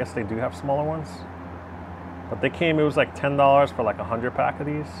hard. I guess they do have smaller ones. But they came, it was like $10 for like 100 pack of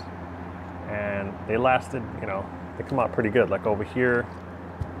these. And they lasted, you know, they come out pretty good. Like over here,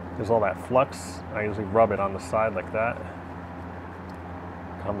 there's all that flux. I usually rub it on the side like that.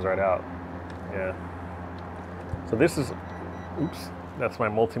 Comes right out. Yeah. So this is, oops, that's my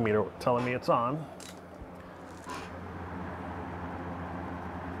multimeter telling me it's on.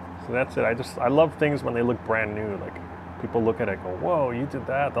 So that's it. I love things when they look brand new. Like people look at it and go, whoa, you did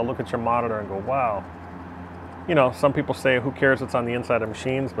that. They'll look at your monitor and go, wow. You know, some people say, who cares what's on the inside of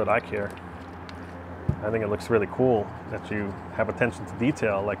machines, but I care. I think it looks really cool that you have attention to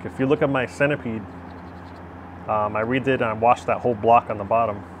detail. Like if you look at my centipede, I redid and washed that whole block on the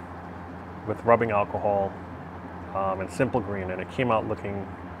bottom with rubbing alcohol and simple green, and it came out looking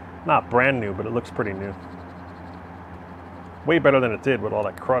not brand new, but it looks pretty new. Way better than it did with all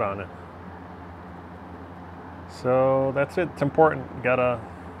that crud on it. So that's it. It's important. You gotta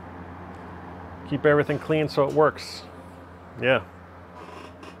keep everything clean so it works. Yeah.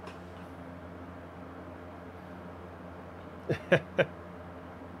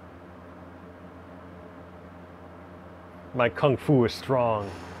 My kung fu is strong.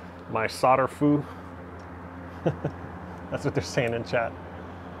 My solder fu. That's what they're saying in chat.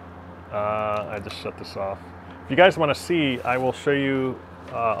 I just shut this off. If you guys want to see, I will show you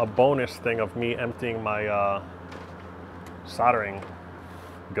a bonus thing of me emptying my soldering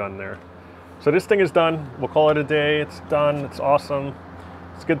gun there. So this thing is done. We'll call it a day. It's done. It's awesome.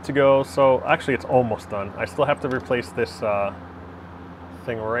 It's good to go. So actually it's almost done. I still have to replace this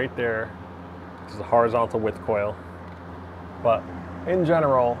thing right there. This is a horizontal width coil. But in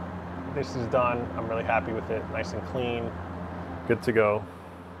general, this is done. I'm really happy with it. Nice and clean. Good to go.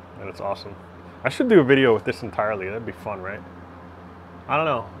 And it's awesome. I should do a video with this entirely. That'd be fun, right? I don't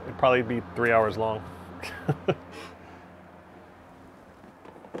know. It'd probably be 3 hours long.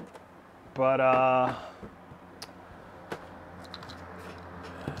 But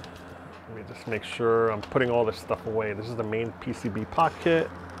let me just make sure I'm putting all this stuff away. This is the main PCB pot kit.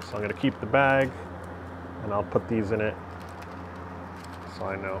 So I'm gonna keep the bag and I'll put these in it so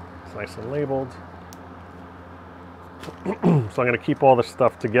I know it's nice and labeled. So I'm gonna keep all this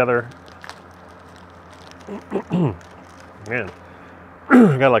stuff together. Man,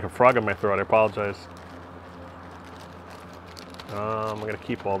 I got like a frog in my throat. I apologize. I'm gonna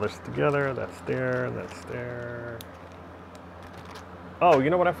keep all this together. That's there, that's there. Oh, you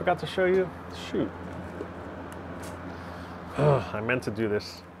know what I forgot to show you? Shoot. I meant to do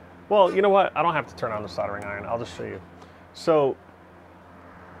this. Well, you know what? I don't have to turn on the soldering iron. I'll just show you. So,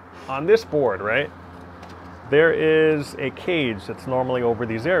 on this board, right, there is a cage that's normally over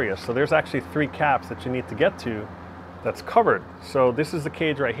these areas. So there's actually 3 caps that you need to get to that's covered. So this is the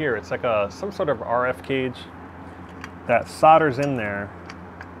cage right here. It's like some sort of RF cage that solders in there.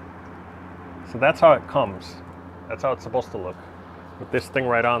 So that's how it comes. That's how it's supposed to look, with this thing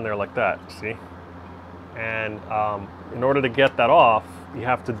right on there like that, see? And in order to get that off, you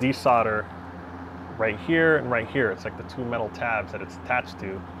have to desolder right here and right here. It's like the 2 metal tabs that it's attached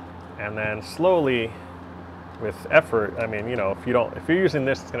to. And then slowly, with effort, I mean, you know, if you're using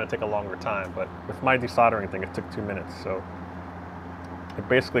this, it's gonna take a longer time, but with my desoldering thing, it took 2 minutes, so it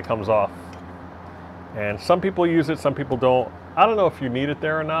basically comes off. And some people use it, some people don't. I don't know if you need it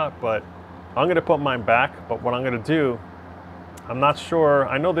there or not, but I'm gonna put mine back. But what I'm gonna do, I'm not sure,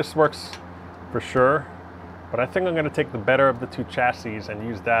 I know this works for sure, but I think I'm gonna take the better of the 2 chassis and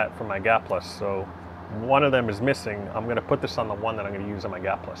use that for my Gap Plus. So one of them is missing. I'm gonna put this on the one that I'm gonna use on my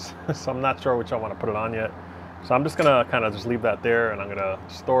Gap Plus. So I'm not sure which I wanna put it on yet. So I'm just gonna kind of just leave that there, and I'm gonna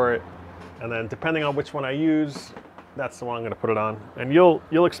store it. And then depending on which one I use, that's the one I'm gonna put it on. And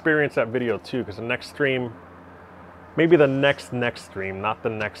you'll experience that video too, because the next stream, maybe the next stream, not the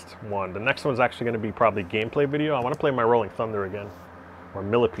next one. The next one's actually gonna be probably gameplay video. I wanna play my Rolling Thunder again, or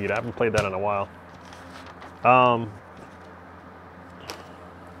Millipede. I haven't played that in a while.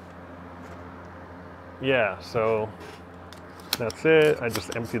 Yeah, so that's it. I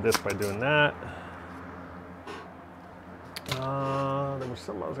just emptied this by doing that. There was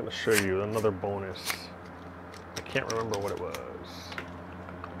something I was going to show you, another bonus. I can't remember what it was.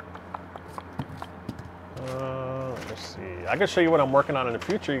 Let's see. I can show you what I'm working on in the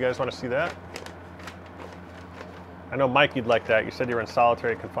future. You guys want to see that? I know, Mike, you'd like that. You said you were in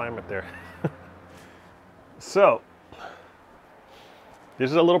solitary confinement there. So,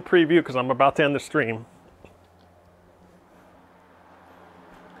 this is a little preview because I'm about to end the stream.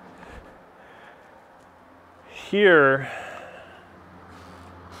 Here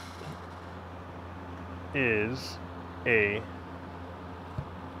is a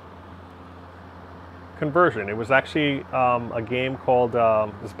conversion. It was actually a game called,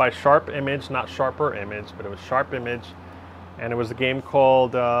 it's by Sharp Image, not Sharper Image, but it was Sharp Image. And it was a game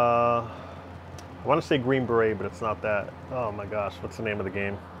called, I want to say Green Beret, but it's not that. Oh my gosh, what's the name of the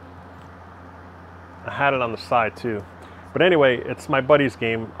game? I had it on the side too. But anyway, it's my buddy's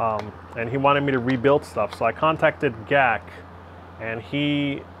game, and he wanted me to rebuild stuff. So I contacted GAC, and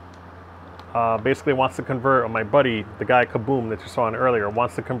he basically wants to convert, or my buddy, the guy Kaboom that you saw in earlier,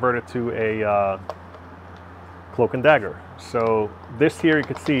 wants to convert it to a cloak and dagger. So this here, you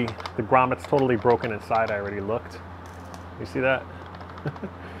can see the grommet's totally broken inside. I already looked. You see that?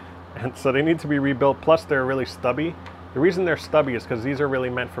 And so they need to be rebuilt, plus they're really stubby. The reason they're stubby is because these are really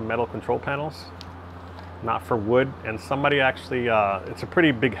meant for metal control panels, not for wood. And somebody actually, it's a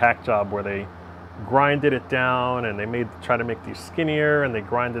pretty big hack job where they grinded it down and they try to make these skinnier, and they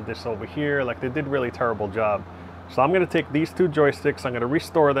grinded this over here. Like, they did really terrible job. So I'm gonna take these two joysticks, I'm gonna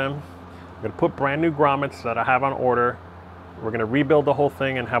restore them. I'm gonna put brand new grommets that I have on order. We're gonna rebuild the whole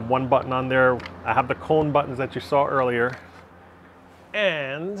thing and have one button on there. I have the cone buttons that you saw earlier.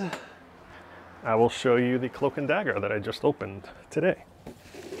 And I will show you the cloak and dagger that I just opened today.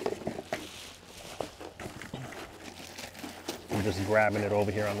 I'm just grabbing it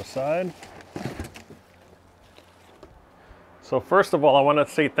over here on the side. So first of all, I want to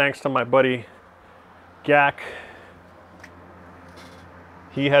say thanks to my buddy GAC.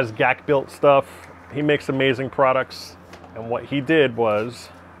 He has GAC built stuff. He makes amazing products. And what he did was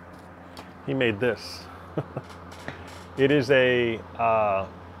he made this. It is a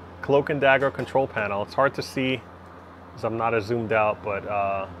cloak and dagger control panel. It's hard to see because I'm not as zoomed out,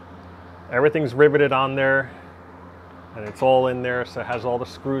 but everything's riveted on there and it's all in there. So it has all the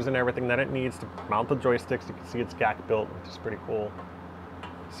screws and everything that it needs to mount the joysticks. You can see it's GAC built, which is pretty cool.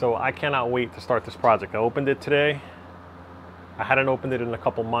 So I cannot wait to start this project. I opened it today. I hadn't opened it in a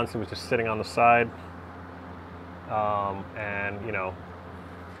couple months. It was just sitting on the side. And you know,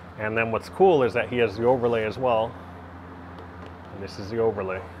 and then what's cool is that he has the overlay as well. And this is the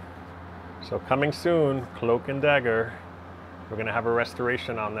overlay. So coming soon, cloak and dagger. We're gonna have a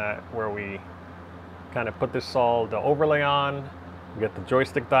restoration on that where we kind of put the overlay on, we get the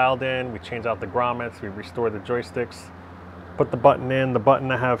joystick dialed in, we change out the grommets, we restore the joysticks, put the button in. The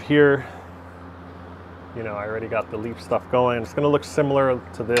button I have here, you know, I already got the leaf stuff going. It's gonna look similar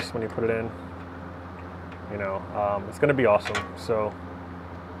to this when you put it in. You know, it's gonna be awesome. So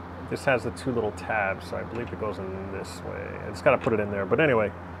this has the two little tabs, so I believe it goes in this way. I just gotta put it in there, but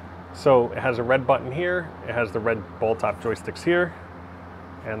anyway. So it has a red button here, it has the red ball top joysticks here,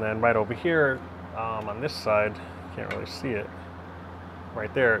 and then right over here on this side, can't really see it,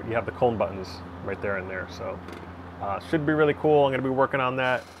 right there, you have the cone buttons right there and there. So should be really cool. I'm gonna be working on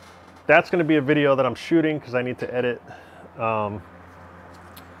that. That's gonna be a video that I'm shooting because I need to edit. But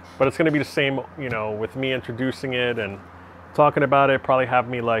it's gonna be the same, you know, with me introducing it and talking about it. Probably have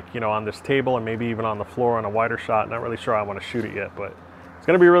me like, you know, on this table and maybe even on the floor on a wider shot. Not really sure I want to shoot it yet, but it's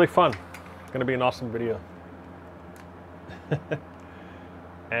gonna be really fun. It's gonna be an awesome video.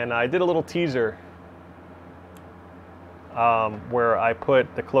 And I did a little teaser where I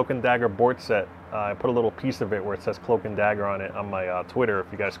put the cloak and dagger board set. I put a little piece of it where it says cloak and dagger on it on my Twitter, if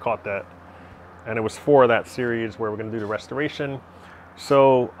you guys caught that. And it was for that series where we're gonna do the restoration.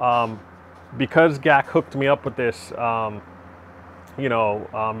 So because GAC hooked me up with this, you know,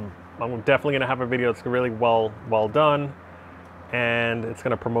 I'm definitely gonna have a video that's really well done, and it's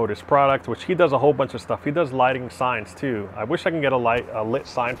gonna promote his product, which he does a whole bunch of stuff. He does lighting signs too. I wish I can get a lit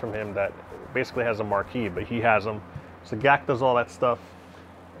sign from him that basically has a marquee, but he has them. So GAC does all that stuff.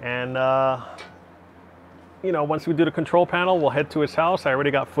 And you know, once we do the control panel, we'll head to his house. I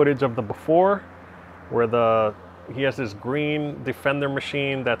already got footage of the before, where he has this green Defender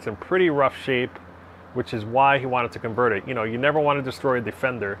machine that's in pretty rough shape, which is why he wanted to convert it. You know, you never want to destroy a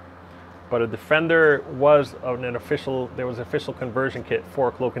Defender, but a Defender was there was an official conversion kit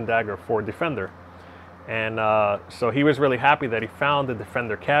for Cloak and Dagger for Defender. And so he was really happy that he found the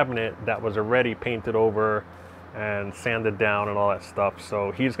Defender cabinet that was already painted over and sanded down and all that stuff.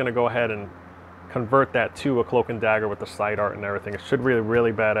 So he's gonna go ahead and convert that to a Cloak and Dagger with the side art and everything. It should be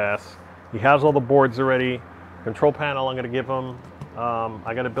really badass. He has all the boards already. Control panel I'm gonna give him.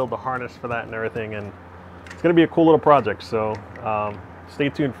 I gotta build the harness for that and everything, and it's gonna be a cool little project. So stay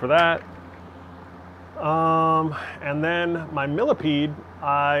tuned for that. And then my millipede,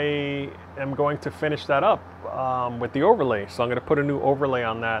 I am going to finish that up with the overlay. So I'm gonna put a new overlay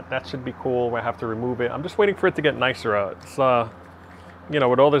on that. That should be cool. I have to remove it. I'm just waiting for it to get nicer out. It's you know,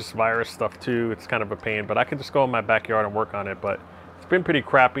 with all this virus stuff too, it's kind of a pain, but I could just go in my backyard and work on it. But it's been pretty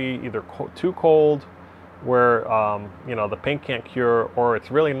crappy, either too cold where you know, the paint can't cure, or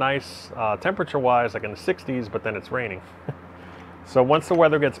it's really nice temperature wise, like in the 60s, but then it's raining. So once the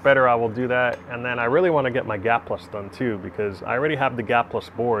weather gets better, I will do that. And then I really want to get my Gap Plus done too, because I already have the Gap Plus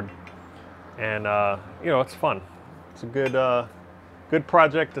board, and you know, it's fun. It's a good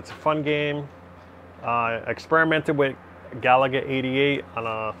project. It's a fun game. I experimented with Galaga 88 on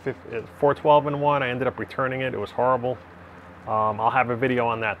a 412-in-1. I ended up returning it. It was horrible. I'll have a video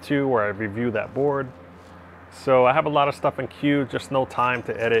on that too, where I review that board. So I have a lot of stuff in queue, just no time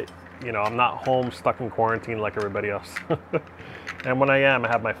to edit. You know, I'm not home stuck in quarantine like everybody else. And when I am, I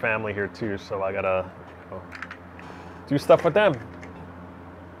have my family here too, so I gotta, you know, do stuff with them.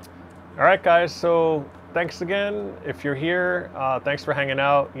 All right, guys, so thanks again. If you're here, thanks for hanging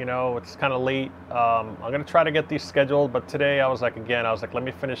out. You know, it's kind of late. I'm gonna try to get these scheduled, but today I was like, let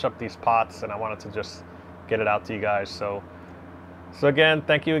me finish up these pots, and I wanted to just get it out to you guys. So again,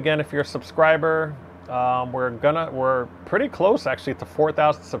 thank you again if you're a subscriber. We're pretty close actually to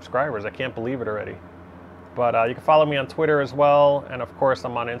 4,000 subscribers. I can't believe it already. But you can follow me on Twitter as well, and of course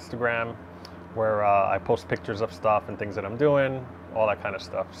I'm on Instagram, where I post pictures of stuff and things that I'm doing, all that kind of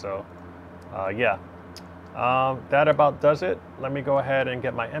stuff. So yeah, that about does it. Let me go ahead and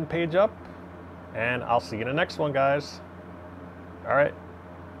get my end page up, and I'll see you in the next one, guys. All right,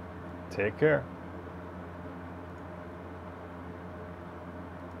 take care.